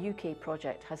Twins UK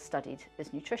project has studied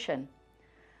is nutrition,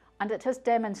 and it has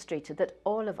demonstrated that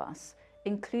all of us,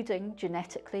 including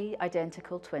genetically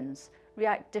identical twins,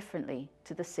 react differently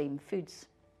to the same foods.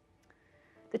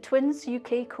 The Twins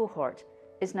UK cohort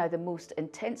is now the most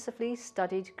intensively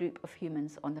studied group of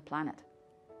humans on the planet.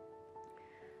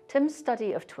 Tim's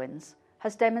study of twins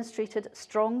has demonstrated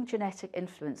strong genetic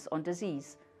influence on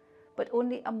disease, but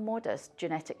only a modest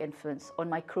genetic influence on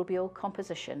microbial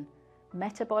composition,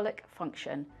 metabolic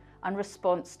function, and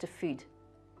response to food.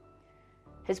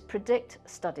 His PREDICT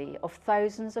study of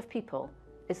thousands of people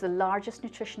is the largest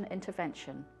nutrition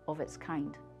intervention of its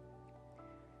kind.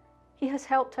 He has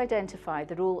helped identify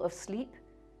the role of sleep,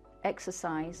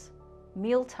 exercise,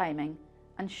 meal timing,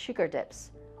 and sugar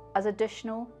dips as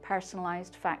additional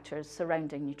personalised factors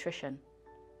surrounding nutrition.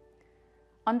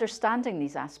 Understanding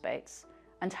these aspects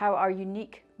and how our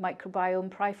unique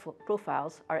microbiome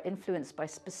profiles are influenced by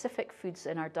specific foods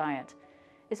in our diet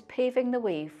is paving the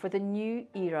way for the new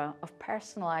era of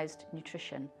personalised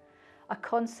nutrition, a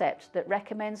concept that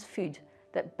recommends food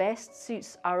that best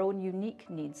suits our own unique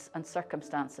needs and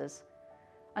circumstances,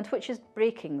 and which is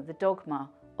breaking the dogma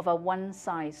of a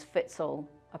one-size-fits-all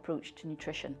approach to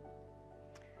nutrition.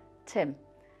 Tim,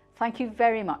 thank you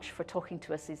very much for talking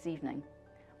to us this evening.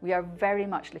 We are very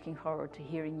much looking forward to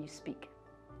hearing you speak.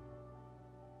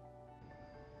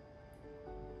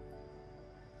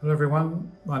 Hello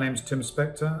everyone, my name is Tim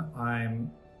Spector.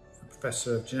 I'm a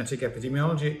Professor of Genetic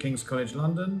Epidemiology at King's College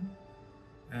London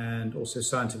and also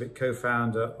scientific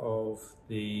co-founder of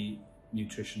the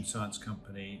nutrition science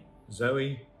company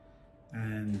Zoe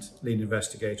and lead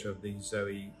investigator of the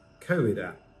Zoe COVID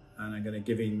app. And I'm going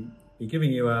to be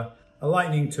giving you a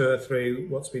lightning tour through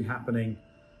what's been happening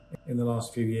in the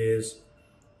last few years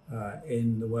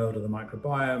in the world of the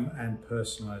microbiome and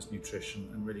personalised nutrition,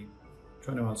 and really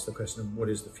trying to answer the question of what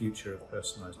is the future of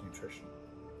personalised nutrition.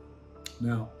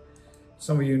 Now,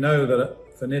 some of you know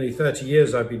that for nearly 30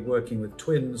 years I've been working with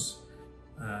twins.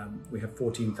 We have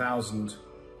 14,000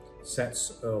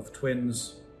 sets of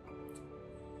twins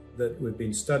that we've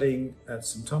been studying at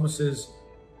St Thomas's,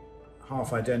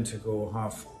 half identical,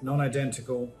 half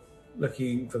non-identical,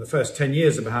 looking for the first 10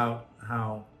 years about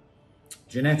how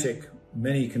genetic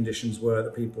many conditions were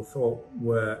that people thought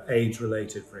were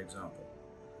age-related, for example.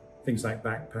 Things like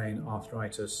back pain,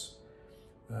 arthritis,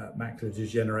 macular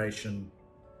degeneration,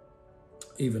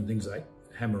 even things like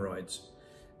hemorrhoids.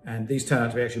 And these turn out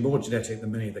to be actually more genetic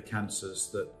than many of the cancers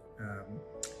that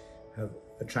have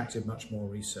attracted much more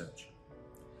research.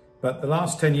 But the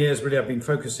last 10 years really I've been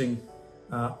focusing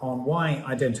on why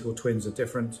identical twins are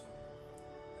different.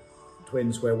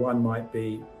 Twins where one might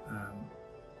be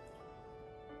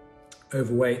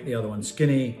overweight, the other one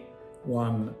skinny,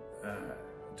 one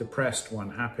depressed, one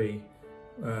happy,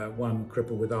 one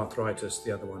crippled with arthritis,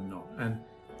 the other one not. And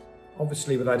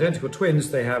obviously with identical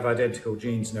twins, they have identical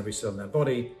genes in every cell in their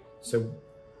body. So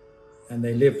and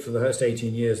they lived for the first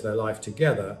 18 years of their life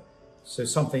together. So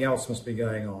something else must be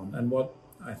going on. And what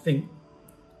I think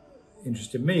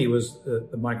interested me was that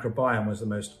the microbiome was the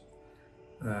most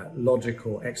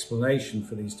logical explanation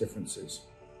for these differences.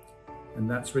 And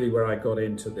that's really where I got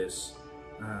into this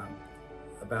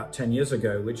about 10 years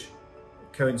ago, which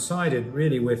coincided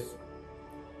really with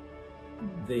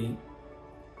an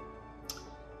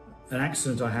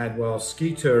accident I had while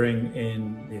ski touring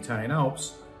in the Italian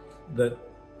Alps that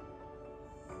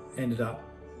ended up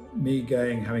me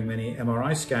having many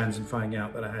MRI scans and finding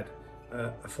out that I had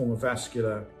a form of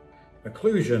vascular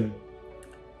occlusion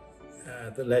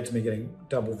that led to me getting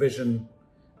double vision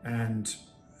and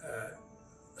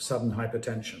sudden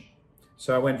hypertension.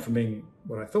 So I went from being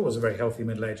what I thought was a very healthy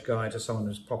middle-aged guy to someone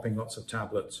who's popping lots of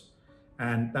tablets.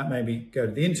 And that made me go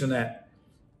to the internet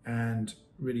and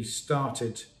really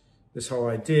started this whole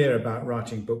idea about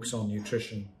writing books on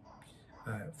nutrition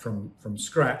from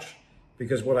scratch,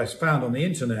 because what I found on the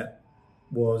internet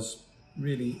was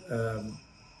really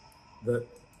that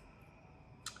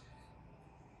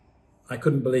I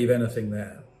couldn't believe anything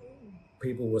there.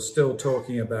 People were still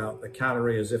talking about the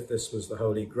calorie as if this was the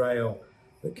holy grail,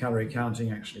 that calorie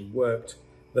counting actually worked,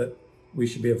 that we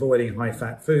should be avoiding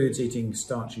high-fat foods, eating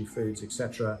starchy foods,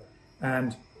 etc.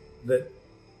 And that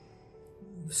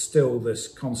still this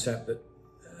concept that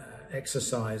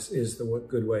exercise is the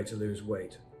good way to lose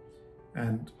weight.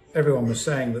 And everyone was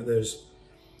saying that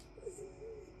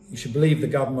you should believe the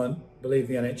government, believe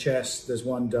the NHS, there's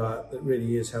one diet that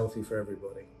really is healthy for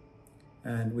everybody.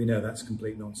 And we know that's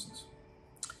complete nonsense.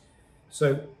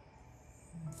 So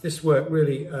this work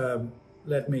really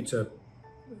led me to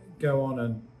go on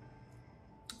and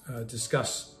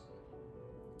discuss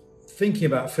thinking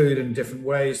about food in different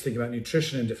ways, thinking about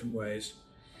nutrition in different ways,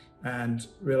 and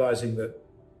realizing that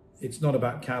it's not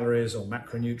about calories or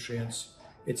macronutrients.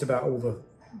 It's about all the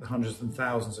hundreds and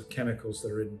thousands of chemicals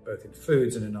that are both in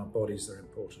foods and in our bodies that are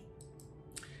important.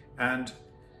 And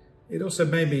it also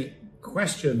made me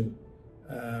question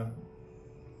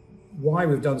why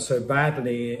we've done so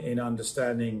badly in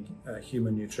understanding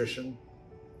human nutrition,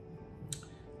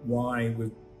 why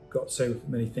we've got so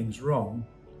many things wrong.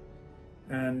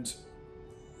 And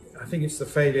I think it's the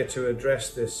failure to address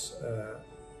this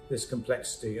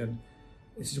complexity. And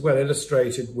this is well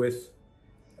illustrated with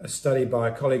a study by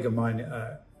a colleague of mine,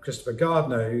 Christopher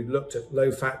Gardner, who looked at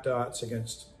low-fat diets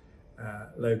against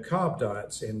low-carb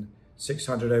diets in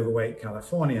 600 overweight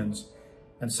Californians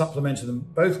and supplemented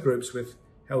them, both groups, with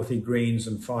healthy greens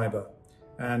and fiber,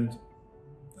 and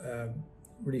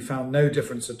really found no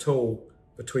difference at all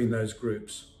between those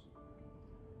groups.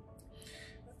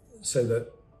 So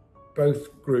that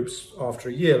both groups, after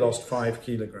a year, lost 5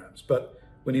 kilograms. But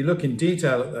when you look in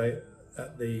detail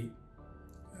at the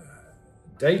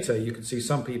data, you can see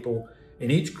some people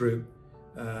in each group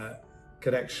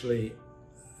could actually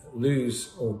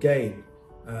lose or gain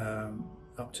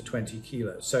up to 20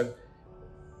 kilos. So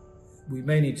we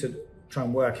may need to try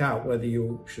and work out whether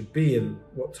you should be in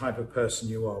what type of person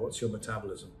you are, what's your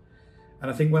metabolism.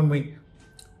 And I think when we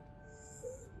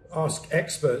ask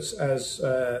experts, as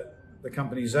the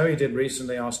company Zoe did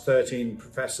recently, asked 13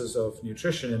 professors of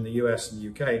nutrition in the US and the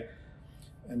UK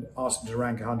and asked them to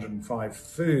rank 105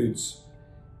 foods,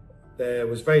 there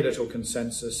was very little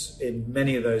consensus in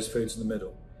many of those foods in the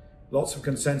middle. Lots of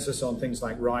consensus on things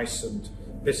like rice and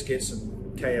biscuits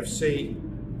and KFC.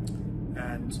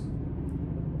 And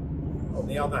on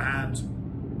the other hand,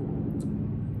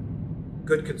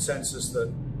 good consensus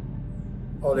that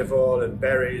olive oil and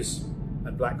berries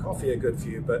and black coffee are good for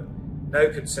you, but no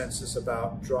consensus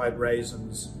about dried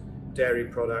raisins, dairy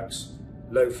products,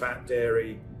 low-fat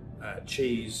dairy,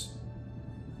 cheese,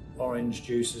 orange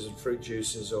juices and fruit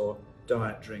juices, or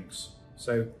diet drinks.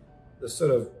 So there's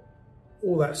sort of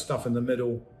all that stuff in the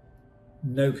middle,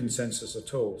 no consensus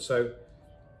at all. So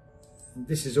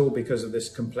this is all because of this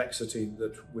complexity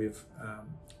that we've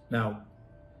now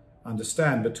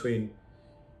understand between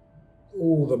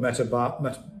all the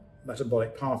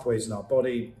metabolic pathways in our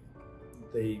body,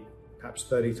 the perhaps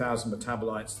 30,000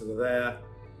 metabolites that are there,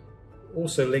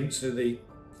 also linked to the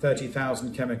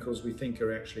 30,000 chemicals we think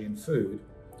are actually in food,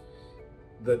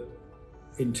 that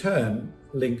in turn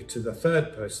link to the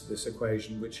third piece of this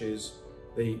equation, which is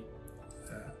the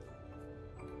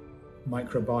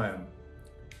microbiome,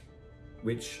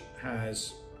 which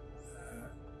has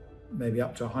maybe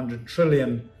up to 100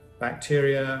 trillion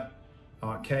bacteria,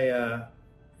 archaea.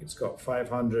 It's got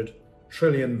 500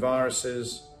 trillion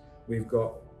viruses. We've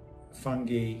got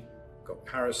fungi, got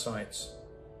parasites.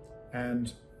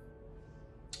 And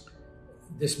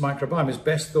this microbiome is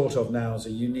best thought of now as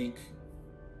a unique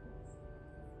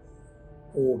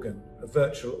organ, a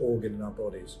virtual organ in our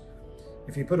bodies.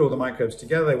 If you put all the microbes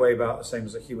together, they weigh about the same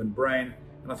as a human brain,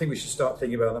 and I think we should start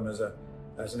thinking about them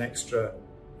as an extra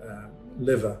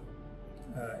liver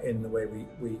in the way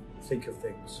we think of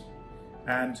things.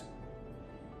 And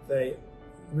they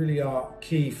really are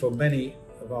key for many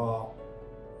of our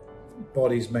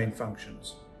body's main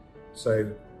functions.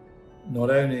 So not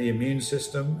only the immune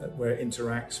system, where it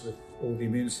interacts with all the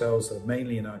immune cells that are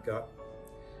mainly in our gut,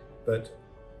 but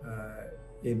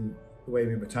in the way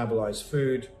we metabolize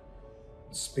food,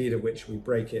 the speed at which we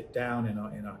break it down in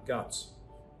our guts,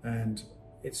 and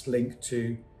it's linked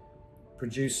to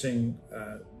producing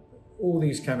all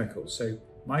these chemicals. So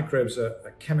microbes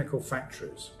are chemical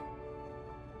factories,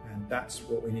 and that's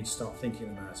what we need to start thinking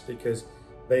about, because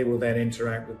they will then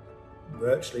interact with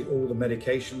virtually all the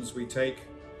medications we take,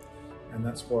 and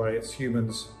that's why as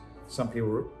humans, some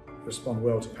people respond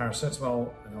well to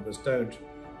paracetamol and others don't,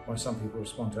 why some people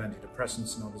respond to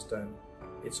antidepressants and others don't.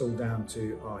 It's all down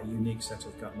to our unique set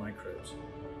of gut microbes.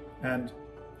 And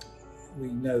we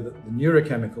know that the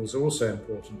neurochemicals are also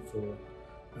important for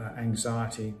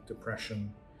anxiety,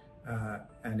 depression,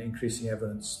 and increasing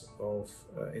evidence of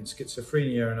in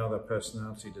schizophrenia and other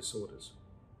personality disorders.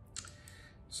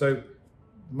 So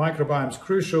microbiome is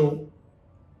crucial.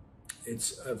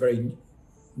 It's a very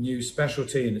new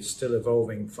specialty, and it's still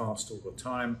evolving fast all the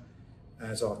time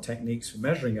as our techniques for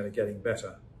measuring it are getting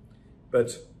better.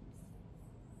 But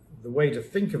the way to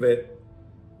think of it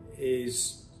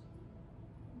is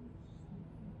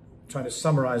trying to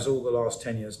summarize all the last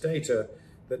 10 years' data,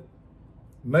 that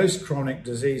most chronic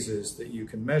diseases that you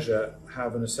can measure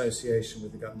have an association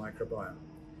with the gut microbiome.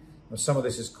 Now, some of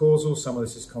this is causal, some of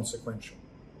this is consequential.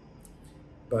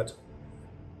 But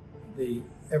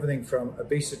everything from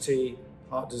obesity,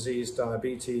 heart disease,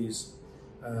 diabetes,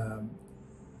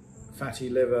 fatty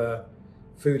liver,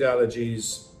 food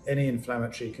allergies, any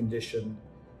inflammatory condition,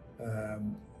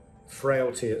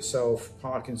 frailty itself,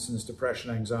 Parkinson's,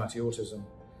 depression, anxiety, autism,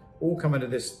 all come under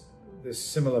this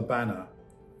similar banner,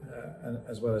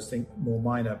 as well as more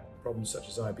minor problems such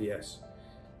as IBS.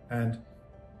 And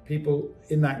people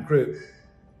in that group,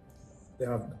 they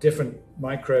have different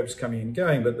microbes coming and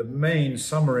going, but the main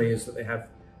summary is that they have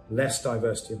less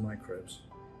diversity of microbes.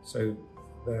 So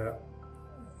their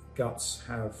guts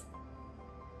have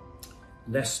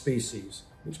less species,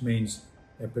 which means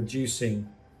they're producing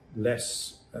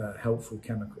less helpful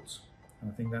chemicals.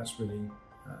 And I think that's really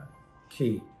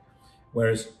key.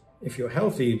 Whereas if you're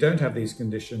healthy, you don't have these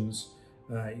conditions,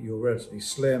 you're relatively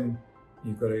slim,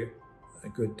 you've got a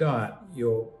good diet,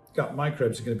 your gut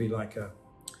microbes are going to be like a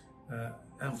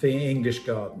healthy English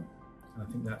garden. And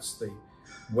I think that's the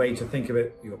way to think of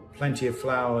it. You've got plenty of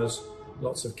flowers,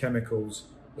 lots of chemicals.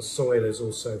 The soil is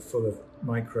also full of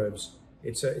microbes.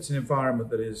 It's an environment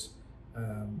that is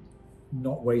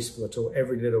not wasteful at all.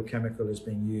 Every little chemical is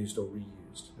being used or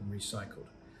reused and recycled.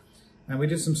 And we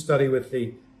did some study with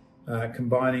the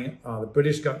combining the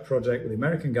British Gut Project with the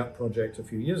American Gut Project a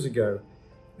few years ago.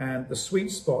 And the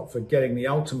sweet spot for getting the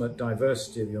ultimate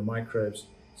diversity of your microbes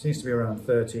seems to be around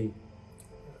 30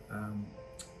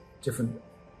 different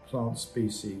plant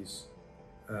species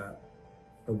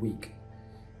a week.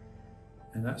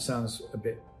 And that sounds a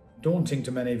bit daunting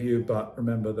to many of you, but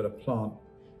remember that a plant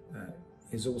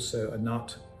is also a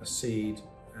nut, a seed,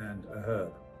 and a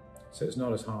herb. So it's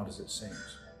not as hard as it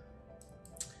seems.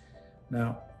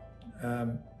 Now,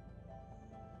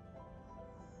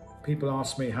 people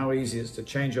ask me how easy it is to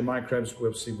change your microbes. Well,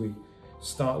 obviously, we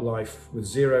start life with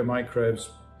 0 microbes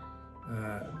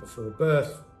before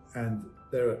birth, and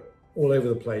they're all over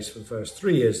the place for the first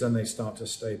 3 years, then they start to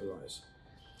stabilize.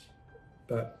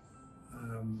 But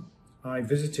I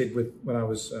visited when I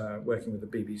was working with the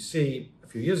BBC a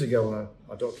few years ago on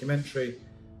a documentary,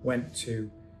 went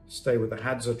to stay with the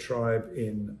Hadza tribe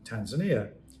in Tanzania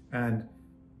and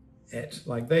ate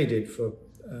like they did for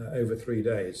over 3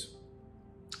 days.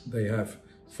 They have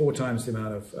 4 times the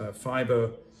amount of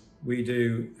fiber we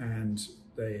do, and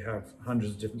they have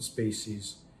hundreds of different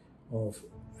species of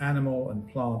animal and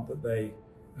plant that they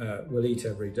will eat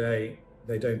every day.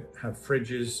 They don't have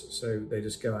fridges, so they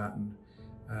just go out and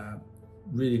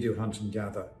really do hunt and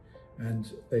gather.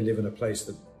 And they live in a place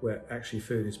where actually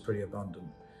food is pretty abundant.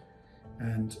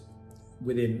 And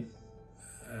within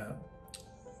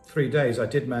 3 days, I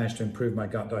did manage to improve my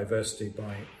gut diversity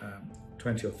by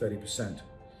 20 or 30%.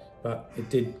 But it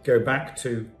did go back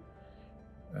to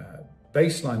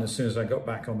baseline as soon as I got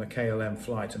back on the KLM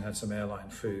flight and had some airline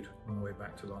food on the way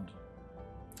back to London.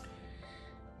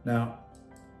 Now,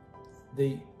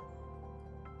 the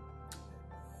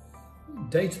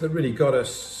data that really got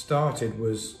us started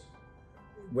was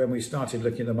when we started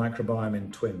looking at the microbiome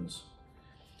in twins.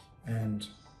 And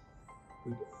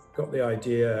we got the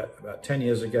idea about 10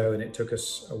 years ago, and it took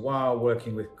us a while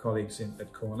working with colleagues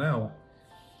at Cornell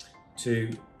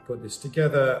to put this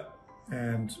together,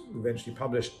 and we eventually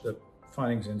published the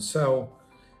findings in Cell.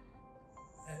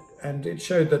 And it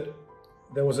showed that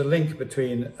there was a link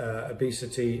between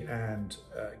obesity and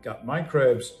gut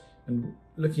microbes. And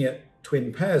looking at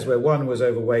twin pairs where one was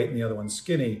overweight and the other one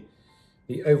skinny,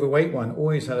 the overweight one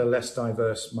always had a less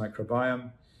diverse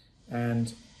microbiome,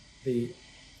 and the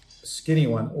skinny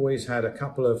one always had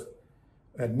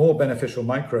had more beneficial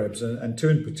microbes, and two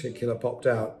in particular popped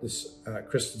out, this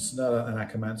Christensenella and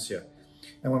Akkermansia.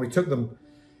 And when we took them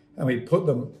and we put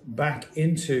them back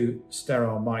into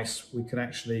sterile mice, we can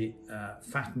actually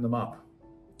fatten them up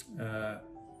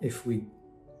if we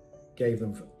gave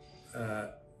them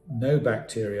no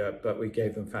bacteria, but we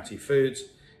gave them fatty foods,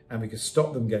 and we could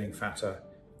stop them getting fatter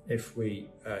if we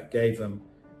gave them,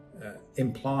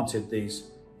 implanted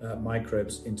these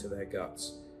microbes into their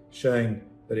guts, showing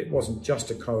that it wasn't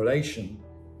just a correlation,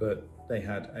 but they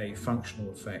had a functional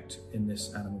effect in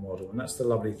this animal model. And that's the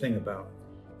lovely thing about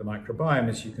the microbiome,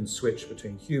 is you can switch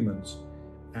between humans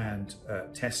and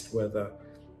test whether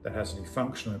that has any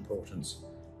functional importance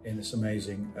in this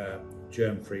amazing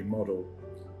germ-free model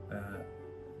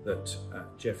that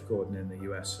Jeff Gordon in the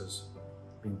US has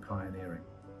been pioneering.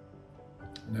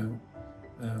 Now,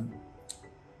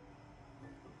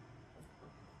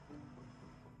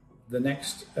 the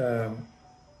next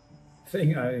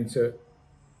thing I need to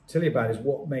tell you about is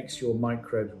what makes your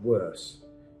microbes worse.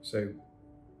 So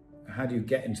how do you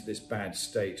get into this bad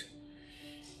state?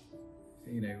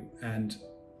 And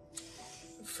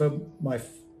for my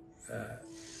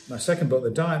second book,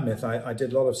 The Diet Myth, I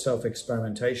did a lot of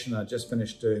self-experimentation. I just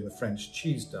finished doing the French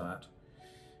cheese diet,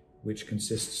 which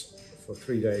consists for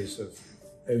 3 days of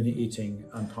only eating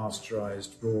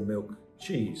unpasteurized raw milk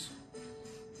cheese,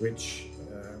 which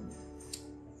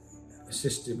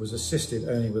was assisted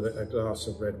only with a glass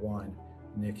of red wine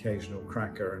and the occasional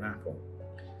cracker and apple.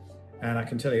 And I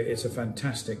can tell you, it's a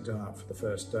fantastic diet for the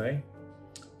first day,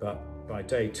 but by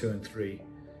day 2 and 3,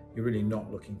 you're really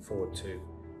not looking forward to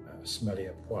smelly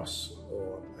a poisse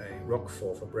or a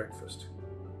roquefort for breakfast.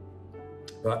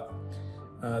 But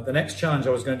the next challenge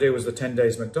I was going to do was the 10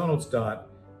 days McDonald's diet,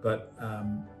 but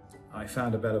I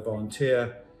found a better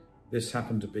volunteer. This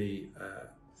happened to be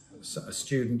a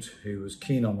student who was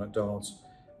keen on McDonald's,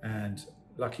 and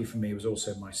lucky for me was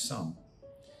also my son.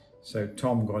 So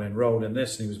Tom got enrolled in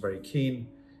this, and he was very keen,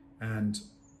 and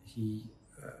he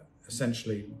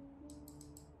essentially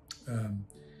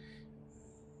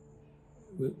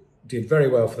did very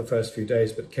well for the first few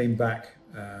days, but came back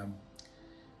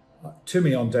to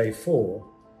me on day 4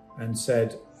 and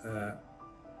said,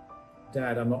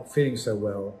 Dad, I'm not feeling so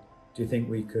well. Do you think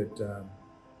we could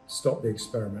stop the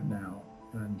experiment now?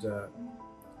 And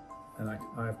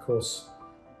I, of course,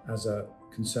 as a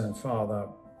concerned father,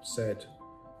 said,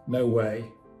 no way,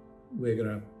 we're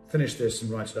going to finish this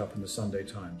and write it up in the Sunday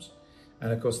Times.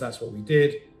 And of course, that's what we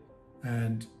did.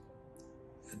 And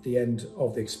at the end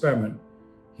of the experiment,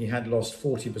 he had lost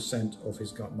 40% of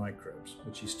his gut microbes,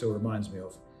 which he still reminds me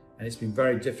of. And it's been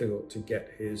very difficult to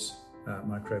get his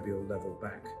microbial level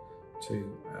back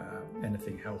to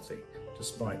anything healthy,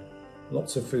 despite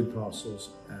lots of food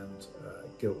parcels and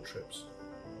guilt trips.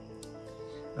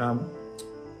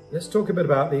 Let's talk a bit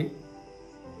about the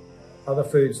other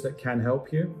foods that can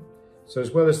help you. So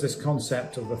as well as this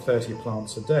concept of the 30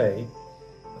 plants a day,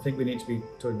 I think we need to be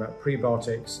talking about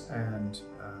prebiotics and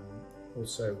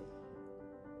also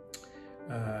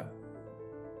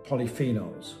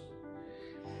polyphenols.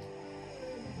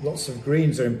 Lots of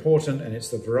greens are important, and it's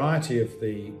the variety of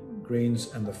the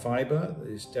greens and the fiber that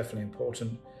is definitely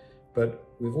important, but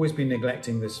we've always been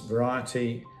neglecting this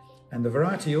variety, and the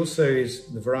variety also is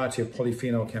the variety of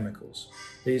polyphenol chemicals.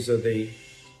 These are the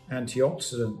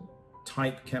antioxidant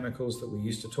type chemicals that we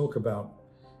used to talk about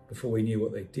before we knew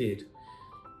what they did,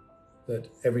 that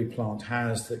every plant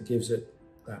has, that gives it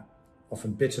that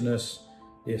often bitterness,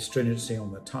 the astringency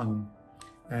on the tongue,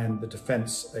 and the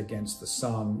defense against the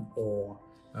sun or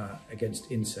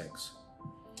against insects.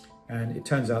 And it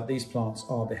turns out these plants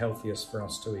are the healthiest for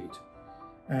us to eat.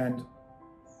 And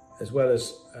as well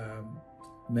as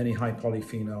many high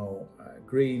polyphenol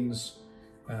greens,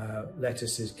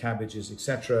 lettuces, cabbages,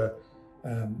 etc.,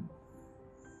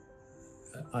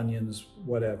 onions,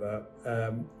 whatever.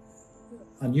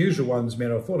 Unusual ones may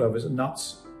not have thought of is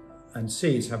nuts and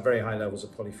seeds have very high levels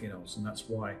of polyphenols, and that's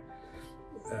why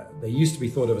they used to be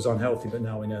thought of as unhealthy, but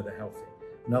now we know they're healthy.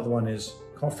 Another one is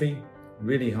coffee,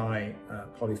 really high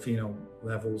polyphenol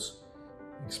levels.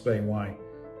 Explain why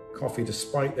coffee,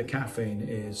 despite the caffeine,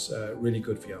 is really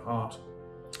good for your heart.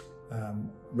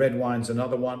 Red wine's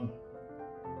another one.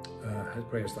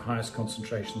 Has the highest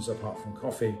concentrations, apart from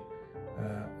coffee,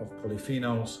 of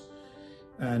polyphenols,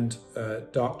 and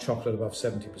dark chocolate above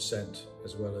 70%,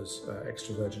 as well as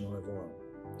extra virgin olive oil.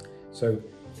 So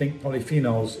think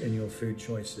polyphenols in your food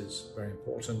choices, very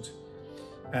important.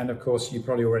 And of course, you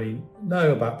probably already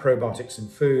know about probiotics in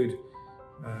food.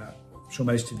 I'm sure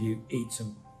most of you eat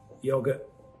some yogurt,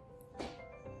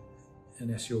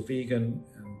 unless you're vegan,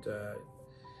 and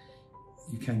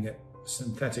you can get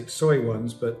synthetic soy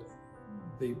ones, but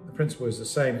the principle is the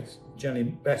same. It's generally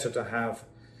better to have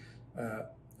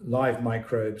live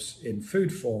microbes in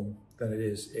food form than it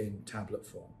is in tablet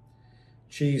form.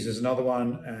 Cheese is another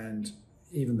one, and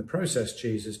even the processed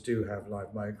cheeses do have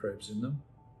live microbes in them.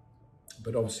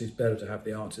 But obviously it's better to have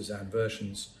the artisan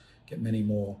versions, get many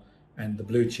more, and the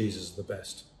blue cheeses are the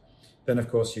best. Then of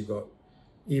course you've got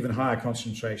even higher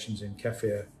concentrations in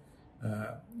kefir,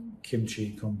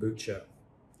 kimchi, kombucha,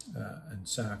 and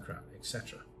sauerkraut,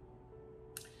 etc.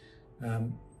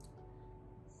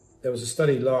 There was a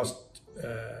study last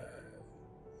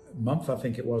month, I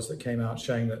think it was, that came out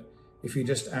showing that if you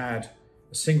just add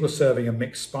a single serving of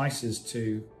mixed spices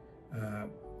to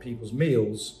people's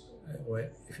meals, or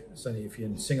certainly if you're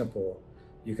in Singapore,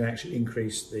 you can actually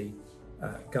increase the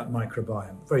gut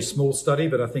microbiome. Very small study,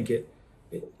 but I think it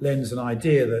lends an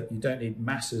idea that you don't need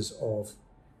masses of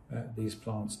these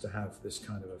plants to have this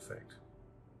kind of effect.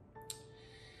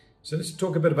 So let's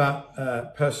talk a bit about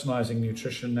personalizing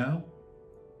nutrition now.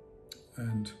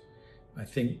 And I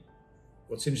think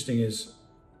what's interesting is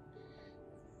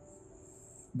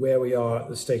where we are at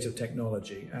the state of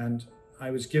technology. And I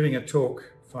was giving a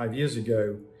talk 5 years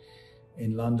ago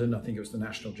in London, I think it was the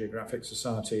National Geographic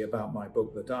Society, about my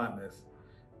book, The Diet Myth,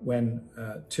 when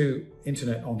two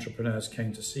internet entrepreneurs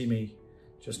came to see me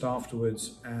just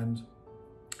afterwards, and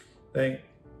they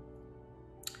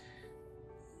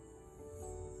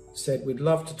said, "We'd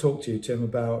love to talk to you, Tim,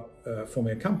 about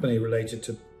forming a company related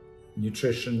to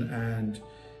nutrition and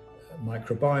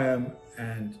microbiome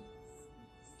and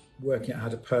working out how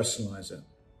to personalize it."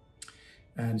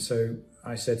 And so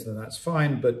I said to them, "That's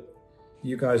fine, but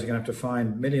you guys are going to have to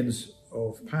find millions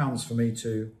of pounds for me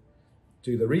to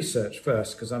do the research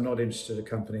first, because I'm not interested in a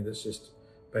company that's just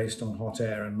based on hot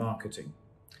air and marketing."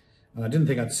 And I didn't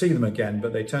think I'd see them again,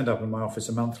 but they turned up in my office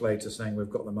a month later saying, "We've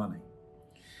got the money."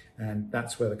 And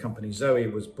that's where the company Zoe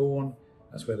was born.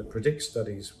 That's where the Predict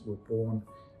studies were born.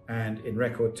 And in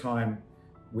record time,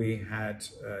 we had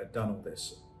done all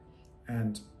this.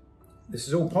 And this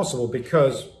is all possible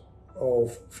because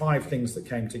of 5 things that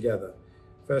came together.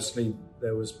 Firstly,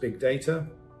 there was big data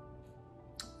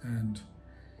and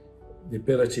the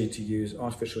ability to use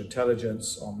artificial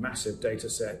intelligence on massive data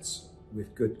sets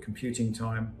with good computing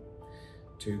time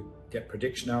to get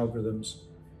prediction algorithms.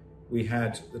 We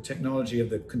had the technology of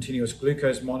the continuous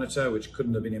glucose monitor, which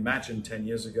couldn't have been imagined 10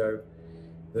 years ago,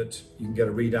 that you can get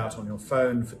a readout on your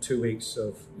phone for 2 weeks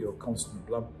of your constant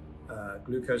blood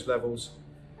glucose levels.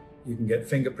 You can get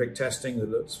finger prick testing that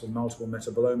looks for multiple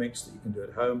metabolomics that you can do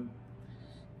at home.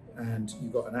 And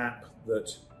you've got an app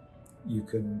that you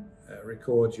can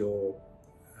record your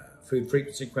food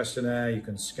frequency questionnaire, you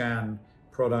can scan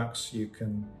products, you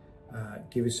can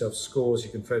give yourself scores,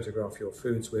 you can photograph your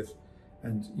foods with,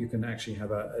 and you can actually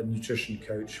have a nutrition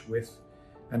coach with.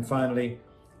 And finally,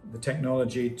 the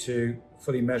technology to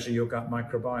fully measure your gut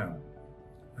microbiome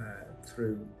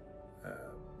through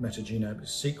metagenomic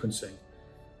sequencing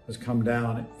has come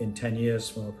down in 10 years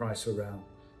from a price of around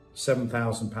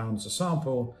 £7,000 a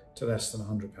sample to less than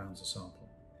 £100 a sample.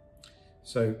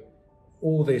 So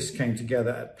all this came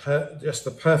together at just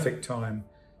the perfect time,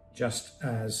 just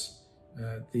as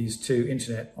these 2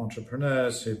 internet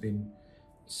entrepreneurs who've been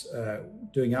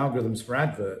doing algorithms for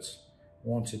adverts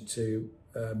wanted to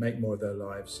make more of their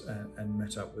lives, and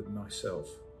met up with myself.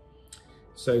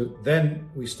 So then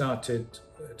we started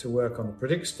to work on the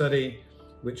Predict study,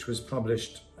 which was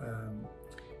published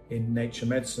in Nature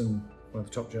Medicine, one of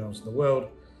the top journals in the world,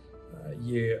 a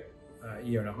year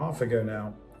and a half ago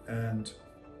now. And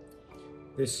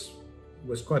this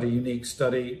was quite a unique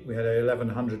study. We had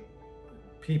 1,100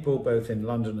 people, both in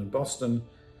London and Boston.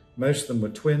 Most of them were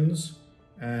twins,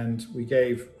 and we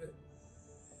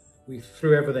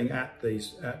threw everything at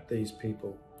these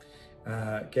people.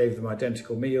 Gave them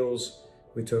identical meals.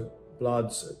 We took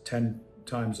bloods 10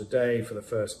 times a day for the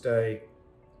first day.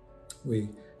 We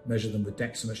measured them with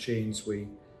DEXA machines. We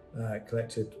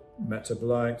collected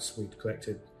metabolites. We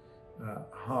collected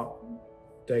heart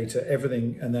data,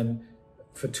 everything. And then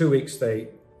for 2 weeks, they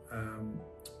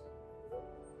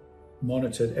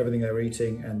monitored everything they were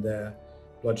eating and their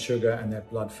blood sugar and their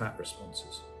blood fat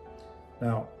responses.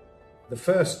 Now, the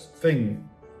first thing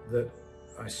that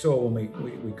I saw when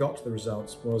we got to the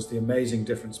results was the amazing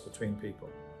difference between people,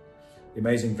 the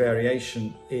amazing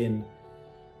variation in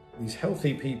these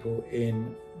healthy people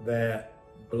in their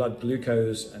blood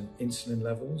glucose and insulin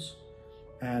levels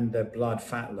and their blood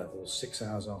fat levels 6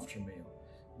 hours after a meal.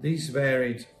 These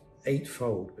varied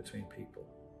 8-fold between people.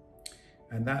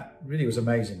 And that really was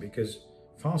amazing because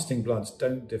fasting bloods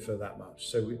don't differ that much.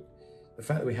 So the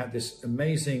fact that we had this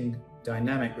amazing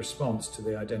dynamic response to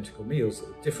the identical meals that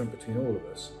were different between all of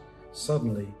us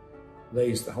suddenly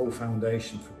lays the whole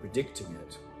foundation for predicting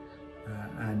it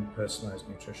and personalized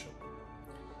nutrition.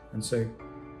 And so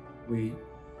we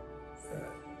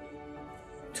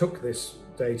took this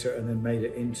data and then made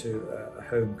it into a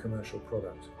home commercial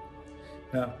product.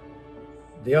 Now,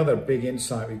 the other big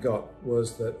insight we got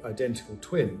was that identical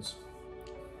twins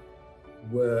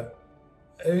were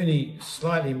only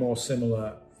slightly more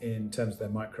similar in terms of their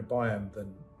microbiome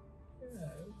than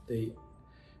the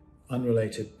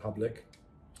unrelated public,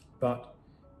 but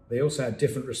they also had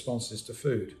different responses to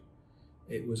food.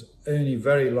 It was only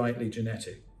very lightly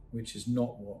genetic, which is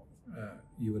not what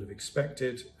you would have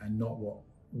expected and not what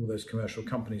all those commercial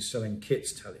companies selling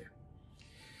kits tell you.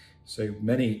 So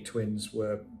many twins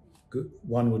were good.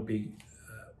 One would be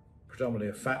predominantly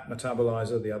a fat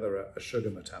metabolizer, the other a sugar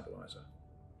metabolizer.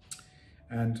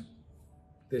 And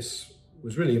this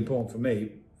was really important for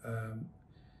me,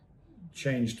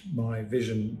 changed my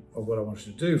vision of what I wanted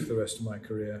to do for the rest of my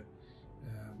career,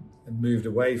 and moved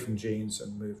away from genes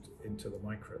and moved into the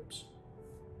microbes.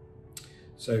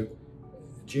 So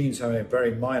genes have a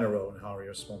very minor role in how we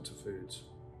respond to foods.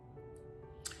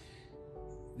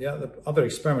 The other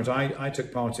experiment I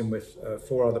took part in with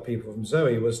 4 other people from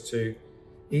Zoe was to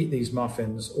eat these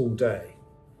muffins all day,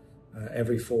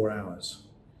 every 4 hours.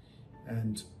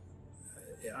 And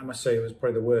I must say it was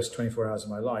probably the worst 24 hours of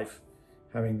my life,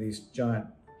 having these giant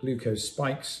glucose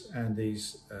spikes and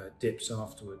these dips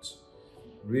afterwards.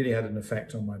 Really had an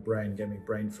effect on my brain, gave me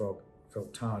brain fog,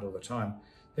 felt tired all the time.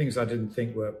 Things I didn't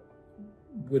think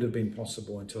would have been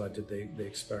possible until I did the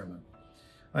experiment.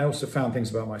 I also found things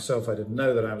about myself I didn't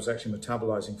know, that I was actually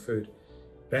metabolizing food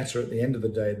better at the end of the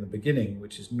day than the beginning,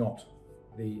 which is not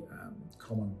the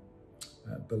common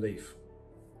belief.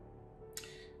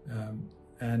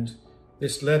 And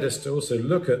this led us to also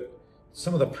look at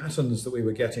some of the patterns that we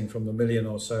were getting from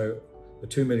the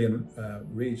 2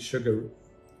 million sugar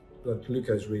blood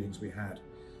glucose readings we had.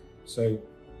 So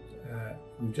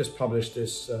we just published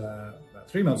this about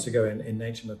 3 months ago in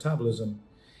Nature Metabolism,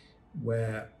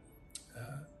 where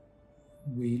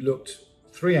we looked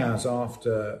 3 hours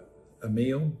after a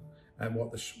meal at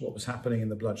what was happening in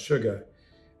the blood sugar,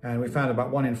 and we found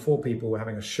about 1 in 4 people were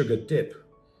having a sugar dip,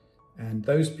 and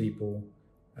those people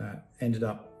ended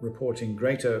up reporting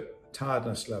greater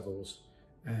tiredness levels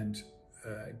and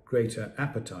greater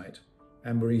appetite,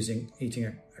 and were eating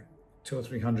 200 or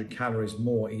 300 calories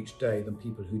more each day than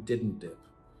people who didn't dip.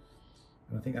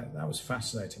 And I think that was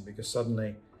fascinating, because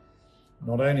suddenly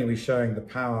not only are we showing the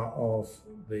power of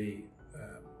the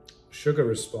sugar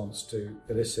response to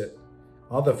elicit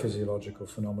other physiological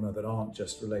phenomena that aren't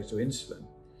just related to insulin,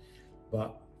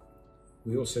 but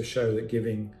we also show that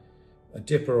giving a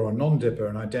dipper or a non-dipper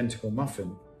an identical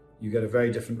muffin, you get a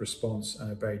very different response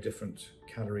and a very different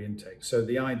calorie intake. So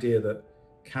the idea that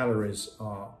calories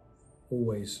are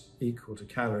always equal to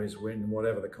calories in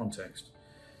whatever the context,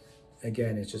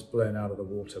 again, is just blown out of the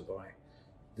water by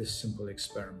this simple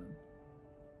experiment.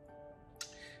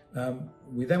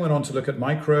 We then went on to look at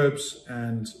microbes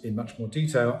and in much more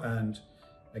detail, and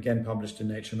again published in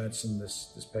Nature Medicine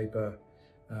this paper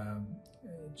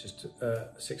just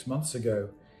 6 months ago.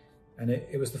 And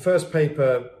it was the first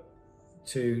paper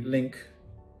to link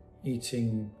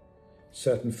eating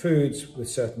certain foods with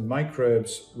certain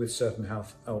microbes with certain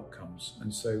health outcomes.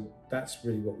 And so that's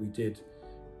really what we did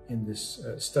in this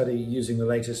study, using the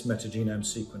latest metagenome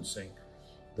sequencing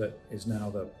that is now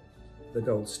the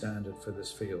gold standard for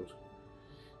this field.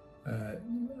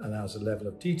 Allows a level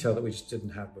of detail that we just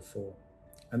didn't have before.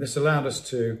 And this allowed us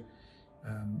to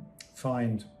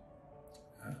find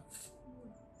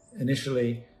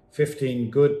initially 15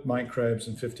 good microbes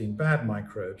and 15 bad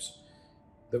microbes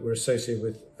that were associated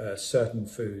with certain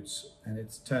foods, and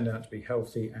it's turned out to be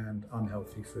healthy and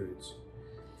unhealthy foods.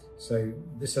 So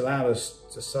this allowed us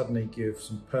to suddenly give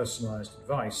some personalized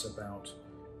advice about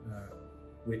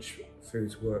which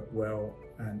foods work well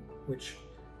and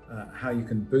how you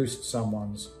can boost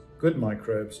someone's good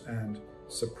microbes and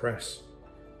suppress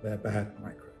their bad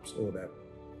microbes or their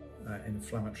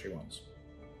inflammatory ones.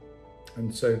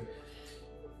 And so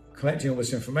collecting all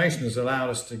this information has allowed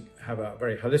us to have a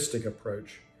very holistic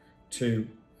approach to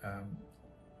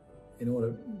in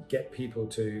order to get people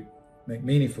to make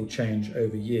meaningful change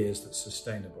over years that's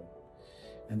sustainable.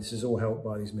 And this is all helped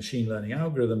by these machine learning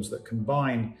algorithms that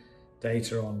combine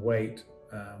data on weight,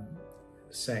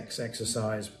 sex,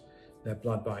 exercise, their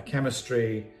blood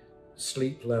biochemistry,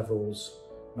 sleep levels,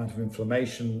 amount of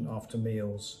inflammation after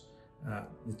meals,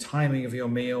 the timing of your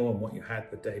meal and what you had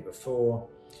the day before,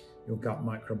 your gut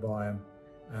microbiome,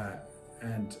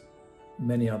 and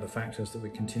many other factors that we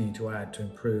continue to add to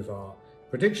improve our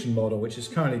prediction model, which is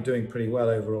currently doing pretty well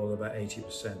overall, about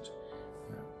 80%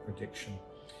 prediction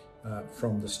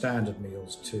from the standard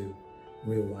meals to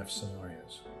real life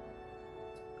scenarios.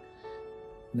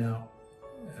 Now,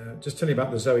 just tell you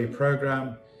about the Zoe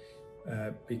program,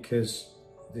 because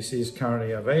this is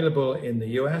currently available in the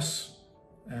US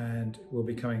and will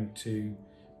be coming to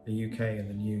the UK in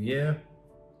the new year.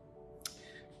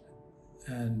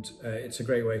 And it's a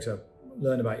great way to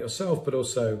learn about yourself, but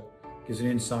also gives an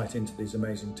insight into these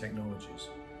amazing technologies.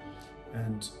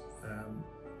 And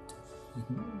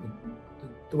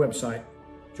the website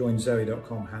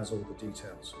joinzoe.com has all the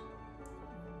details.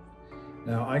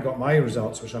 Now, I got my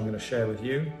results, which I'm going to share with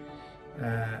you.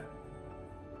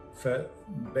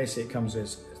 Basically, it comes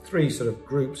as three sort of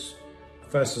groups.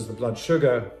 First is the blood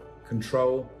sugar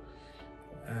control,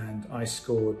 and I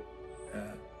scored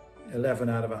 11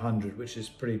 out of 100, which is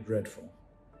pretty dreadful.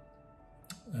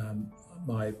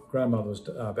 My grandmother was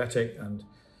diabetic, and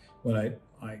when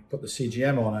I put the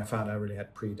CGM on, I found I really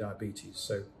had pre-diabetes,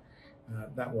 so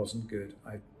that wasn't good.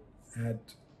 I had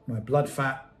my blood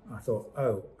fat. I thought,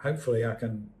 oh, hopefully I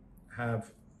can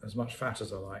have as much fat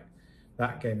as I like.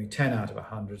 That gave me 10 out of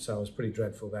 100, so I was pretty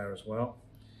dreadful there as well.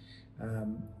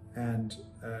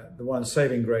 The one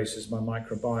saving grace is my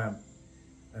microbiome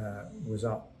was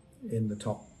up in the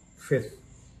top 5th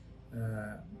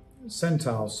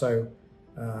centile, so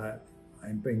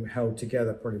I'm being held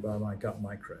together probably by my gut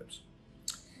microbes.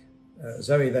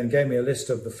 Zoe then gave me a list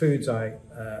of the foods I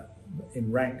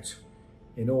ranked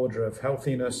in order of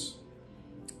healthiness.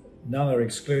 None are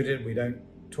excluded. We don't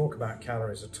talk about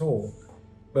calories at all.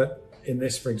 But in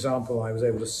this, for example, I was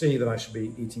able to see that I should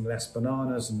be eating less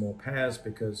bananas and more pears,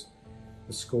 because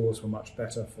the scores were much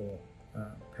better for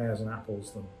pears and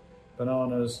apples than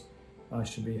bananas. I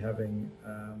should be having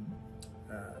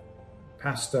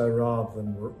pasta rather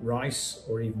than rice,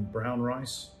 or even brown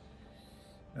rice.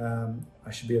 I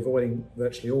should be avoiding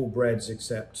virtually all breads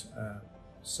except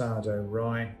sourdough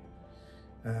rye.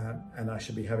 And I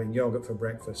should be having yogurt for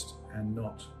breakfast and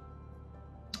not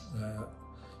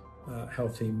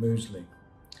healthy muesli.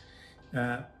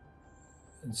 And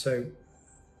so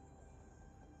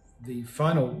the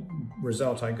final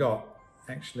result I got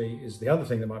actually is the other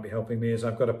thing that might be helping me, is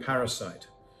I've got a parasite.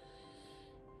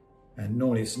 And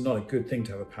normally it's not a good thing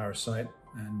to have a parasite,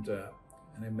 and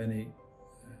many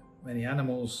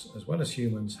animals as well as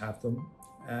humans have them.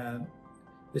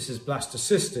 This is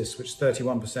blastocystis, which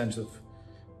 31% of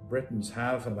Britons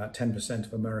have and about 10%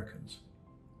 of Americans.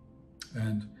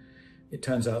 And it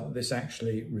turns out that this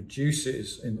actually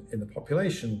reduces, in the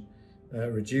population,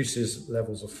 reduces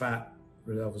levels of fat,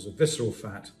 levels of visceral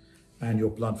fat, and your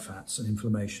blood fats and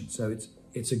inflammation. So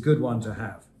it's a good one to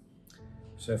have.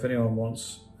 So if anyone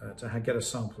wants to get a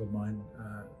sample of mine,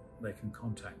 they can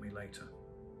contact me later.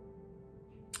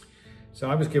 So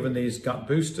I was given these gut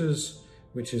boosters,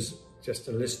 which is just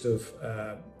a list of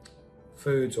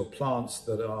foods or plants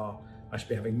that I should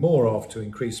be having more of to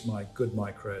increase my good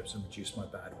microbes and reduce my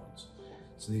bad ones.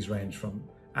 So these range from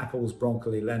apples,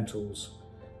 broccoli, lentils,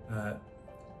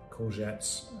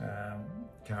 courgettes,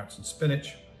 carrots and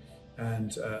spinach,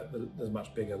 and there's a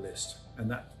much bigger list.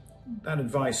 And that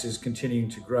advice is continuing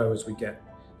to grow as we get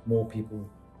more people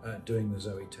doing the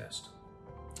Zoe test.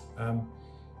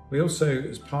 We also,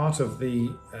 as part of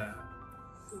the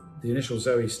initial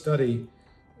Zoe study,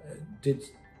 did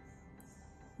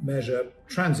measure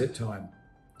transit time,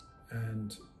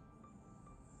 and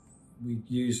we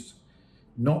used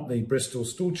not the Bristol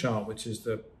stool chart, which is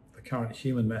the current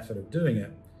human method of doing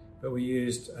it, but we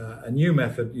used a new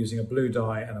method using a blue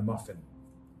dye and a muffin.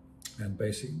 And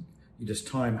basically you just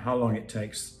time how long it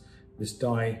takes this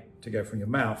dye to go from your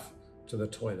mouth to the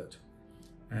toilet.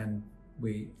 And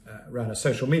we ran a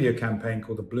social media campaign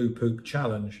called the Blue Poop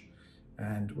Challenge,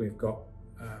 and we've got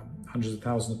hundreds of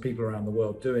thousands of people around the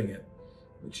world doing it,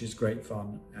 which is great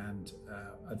fun, and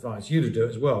advise you to do it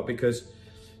as well, because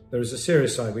there is a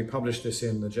serious side. We published this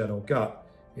in the journal Gut.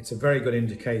 It's a very good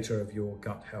indicator of your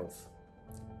gut health,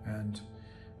 and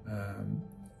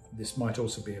this might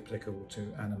also be applicable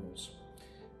to animals.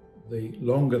 The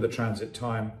longer the transit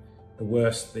time, the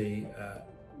worse the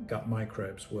gut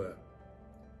microbes were.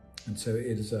 And so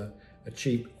it is a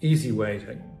cheap, easy way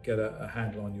to get a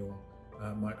handle on your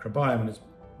microbiome, and it's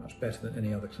much better than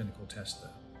any other clinical test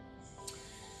there.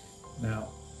 Now,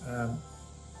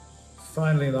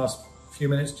 finally, in the last few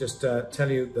minutes, just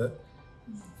tell you that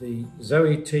the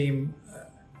Zoe team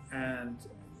and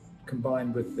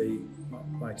combined with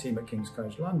my team at King's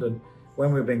College London,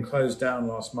 when we've been closed down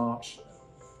last March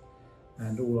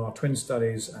and all our twin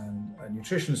studies and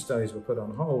nutrition studies were put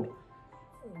on hold,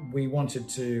 we wanted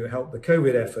to help the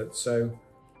COVID effort. So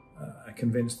I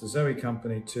convinced the Zoe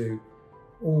company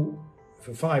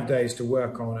for 5 days to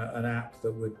work on an app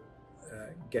that would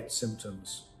get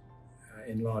symptoms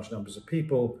in large numbers of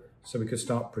people, so we could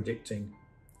start predicting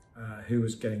who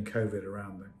was getting COVID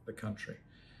around the country.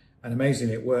 And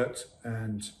amazingly, it worked,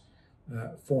 and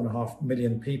 4.5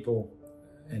 million people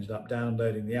ended up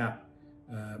downloading the app,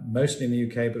 mostly in the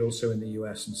UK, but also in the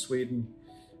US and Sweden,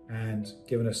 and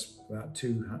given us about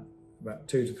 2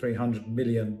 to 300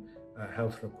 million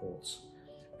health reports,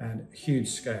 and huge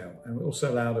scale. And it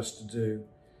also allowed us to do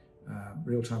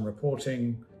real-time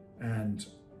reporting, and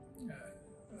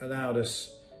allowed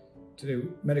us to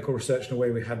do medical research in a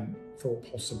way we hadn't thought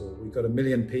possible. We got 1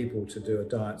 million people to do a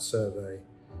diet survey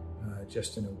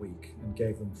just in a week, and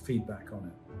gave them feedback on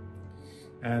it.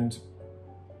 And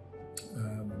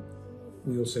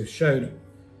we also showed,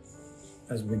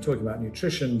 as we've been talking about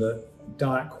nutrition, that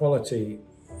diet quality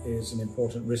is an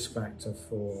important risk factor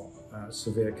for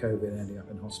severe COVID ending up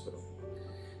in hospital.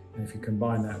 And if you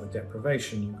combine that with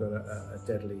deprivation, you've got a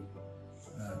deadly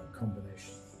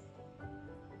combination.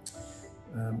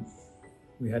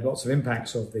 We had lots of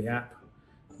impacts of the app,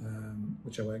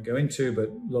 which I won't go into, but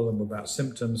a lot of them were about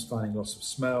symptoms, finding loss of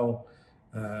smell,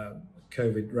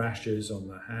 COVID rashes on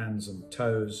the hands and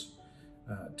toes,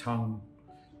 tongue,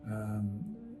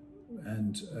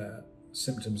 and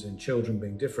symptoms in children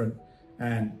being different.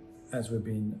 And as we've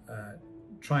been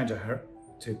trying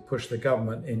to push the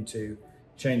government into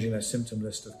changing their symptom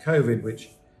list of COVID, which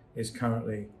is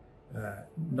currently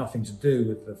nothing to do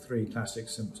with the 3 classic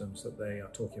symptoms that they are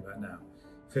talking about now.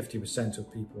 50%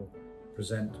 of people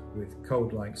present with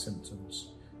cold-like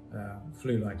symptoms,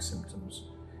 flu-like symptoms,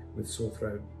 with sore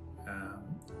throat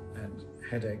and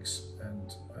headaches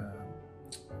and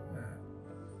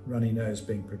runny nose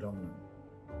being predominant.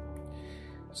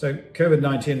 So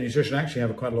COVID-19 and nutrition actually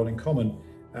have quite a lot in common.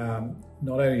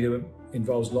 Not only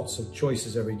involves lots of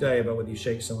choices every day about whether you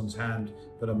shake someone's hand,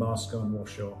 put a mask on,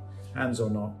 wash your hands or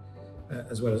not,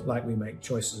 as well as like we make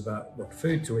choices about what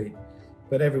food to eat,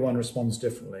 but everyone responds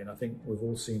differently. And I think we've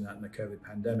all seen that in the COVID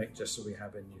pandemic, just as we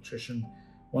have in nutrition.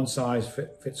 One size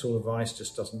fits all advice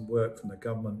just doesn't work from the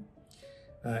government.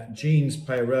 Genes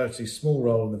play a relatively small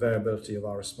role in the variability of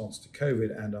our response to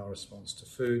COVID and our response to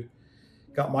food.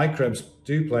 Gut microbes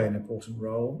do play an important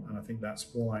role, and I think that's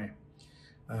why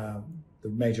the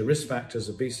major risk factors,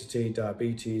 obesity,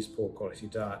 diabetes, poor quality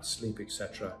diet, sleep,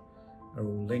 etc., are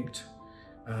all linked.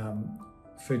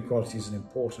 Food quality is an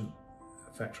important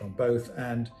factor on both,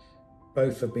 and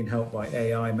both have been helped by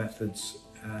AI methods,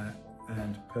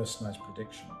 and personalized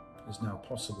prediction is now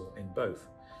possible in both.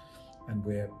 And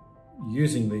we're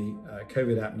using the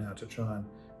COVID app now to try and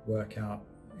work out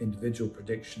individual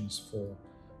predictions for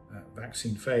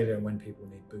vaccine failure when people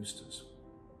need boosters.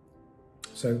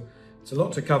 So it's a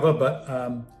lot to cover, but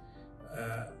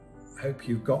I hope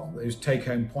you've got those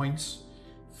take-home points.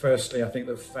 Firstly, I think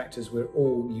the fact is we're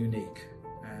all unique,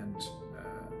 and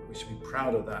we should be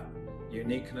proud of that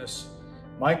uniqueness.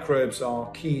 Microbes are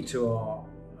key to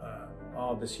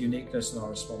this uniqueness in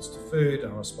our response to food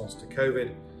and our response to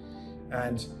COVID.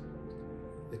 And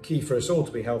the key for us all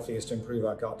to be healthy is to improve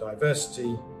our gut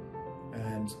diversity.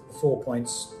 And the 4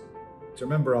 points to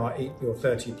remember are: eat your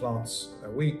 30 plants a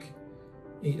week,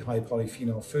 eat high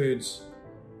polyphenol foods,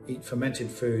 eat fermented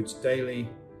foods daily,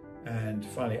 and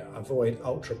finally avoid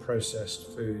ultra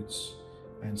processed foods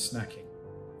and snacking.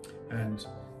 And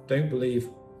don't believe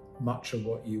much of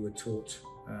what you were taught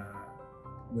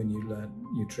when you learn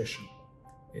nutrition.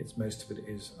 Most of it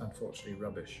is unfortunately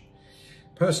rubbish.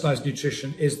 Personalized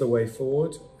nutrition is the way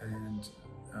forward, and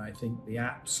I think the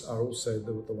apps are also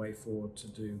the way forward to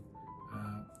do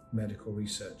medical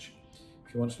research.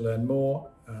 If you want to learn more,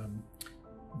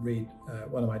 read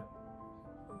one of my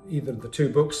either the 2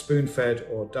 books, Spoon Fed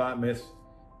or Diet Myth,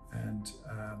 and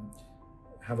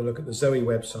have a look at the Zoe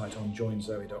website on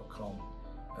joinzoe.com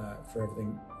for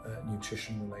everything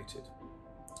nutrition related.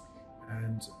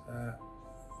 And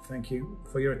thank you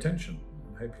for your attention.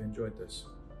 I hope you enjoyed this.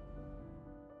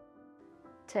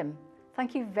 Tim,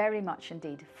 thank you very much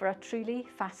indeed for a truly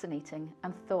fascinating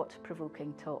and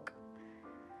thought-provoking talk.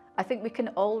 I think we can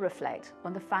all reflect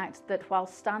on the fact that while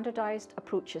standardised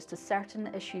approaches to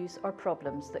certain issues or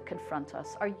problems that confront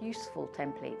us are useful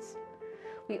templates,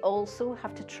 we also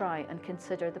have to try and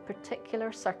consider the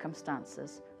particular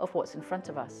circumstances of what's in front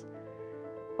of us,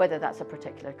 whether that's a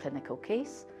particular clinical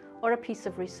case or a piece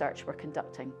of research we're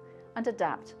conducting, and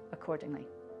adapt accordingly.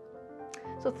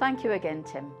 So thank you again,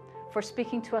 Tim, for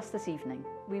speaking to us this evening.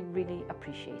 We really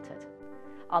appreciate it.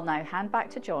 I'll now hand back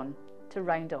to John to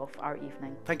round off our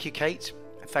evening. Thank you, Kate,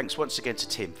 and thanks once again to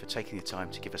Tim for taking the time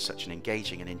to give us such an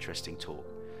engaging and interesting talk.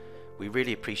 We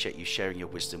really appreciate you sharing your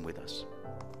wisdom with us.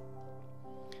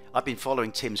 I've been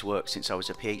following Tim's work since I was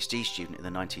a PhD student in the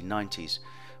 1990s,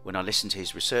 when I listened to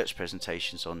his research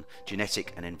presentations on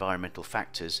genetic and environmental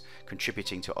factors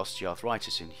contributing to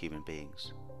osteoarthritis in human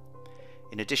beings.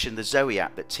 In addition, the Zoe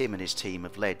app that Tim and his team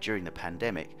have led during the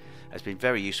pandemic has been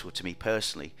very useful to me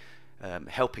personally,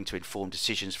 helping to inform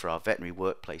decisions for our veterinary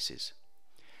workplaces.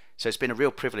 So it's been a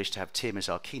real privilege to have Tim as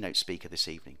our keynote speaker this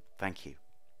evening. Thank you.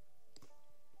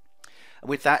 And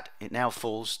with that, it now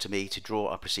falls to me to draw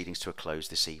our proceedings to a close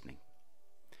this evening.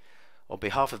 On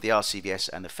behalf of the RCVS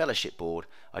and the Fellowship Board,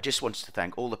 I just wanted to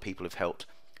thank all the people who've helped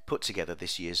put together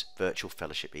this year's virtual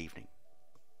Fellowship evening.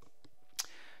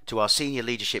 To our Senior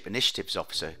Leadership Initiatives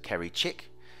Officer, Kerry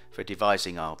Chick, for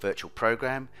devising our virtual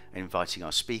programme and inviting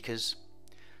our speakers.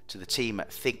 To the team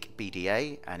at Think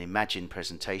BDA and Imagine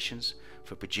Presentations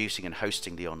for producing and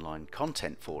hosting the online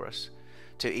content for us.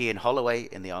 To Ian Holloway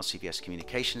in the RCVS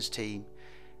Communications team.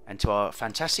 And to our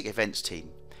fantastic events team,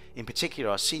 in particular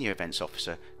our Senior Events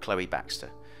Officer, Chloe Baxter,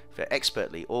 for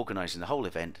expertly organising the whole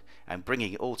event and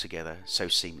bringing it all together so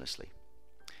seamlessly.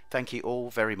 Thank you all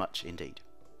very much indeed.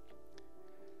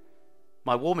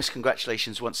 My warmest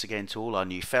congratulations once again to all our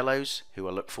new fellows, who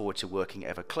I look forward to working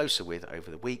ever closer with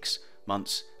over the weeks,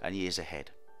 months and years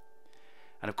ahead.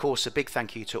 And of course a big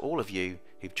thank you to all of you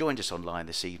who've joined us online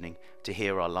this evening to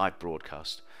hear our live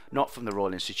broadcast, not from the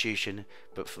Royal Institution,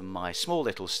 but from my small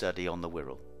little study on the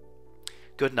Wirral.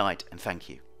 Good night and thank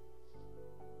you.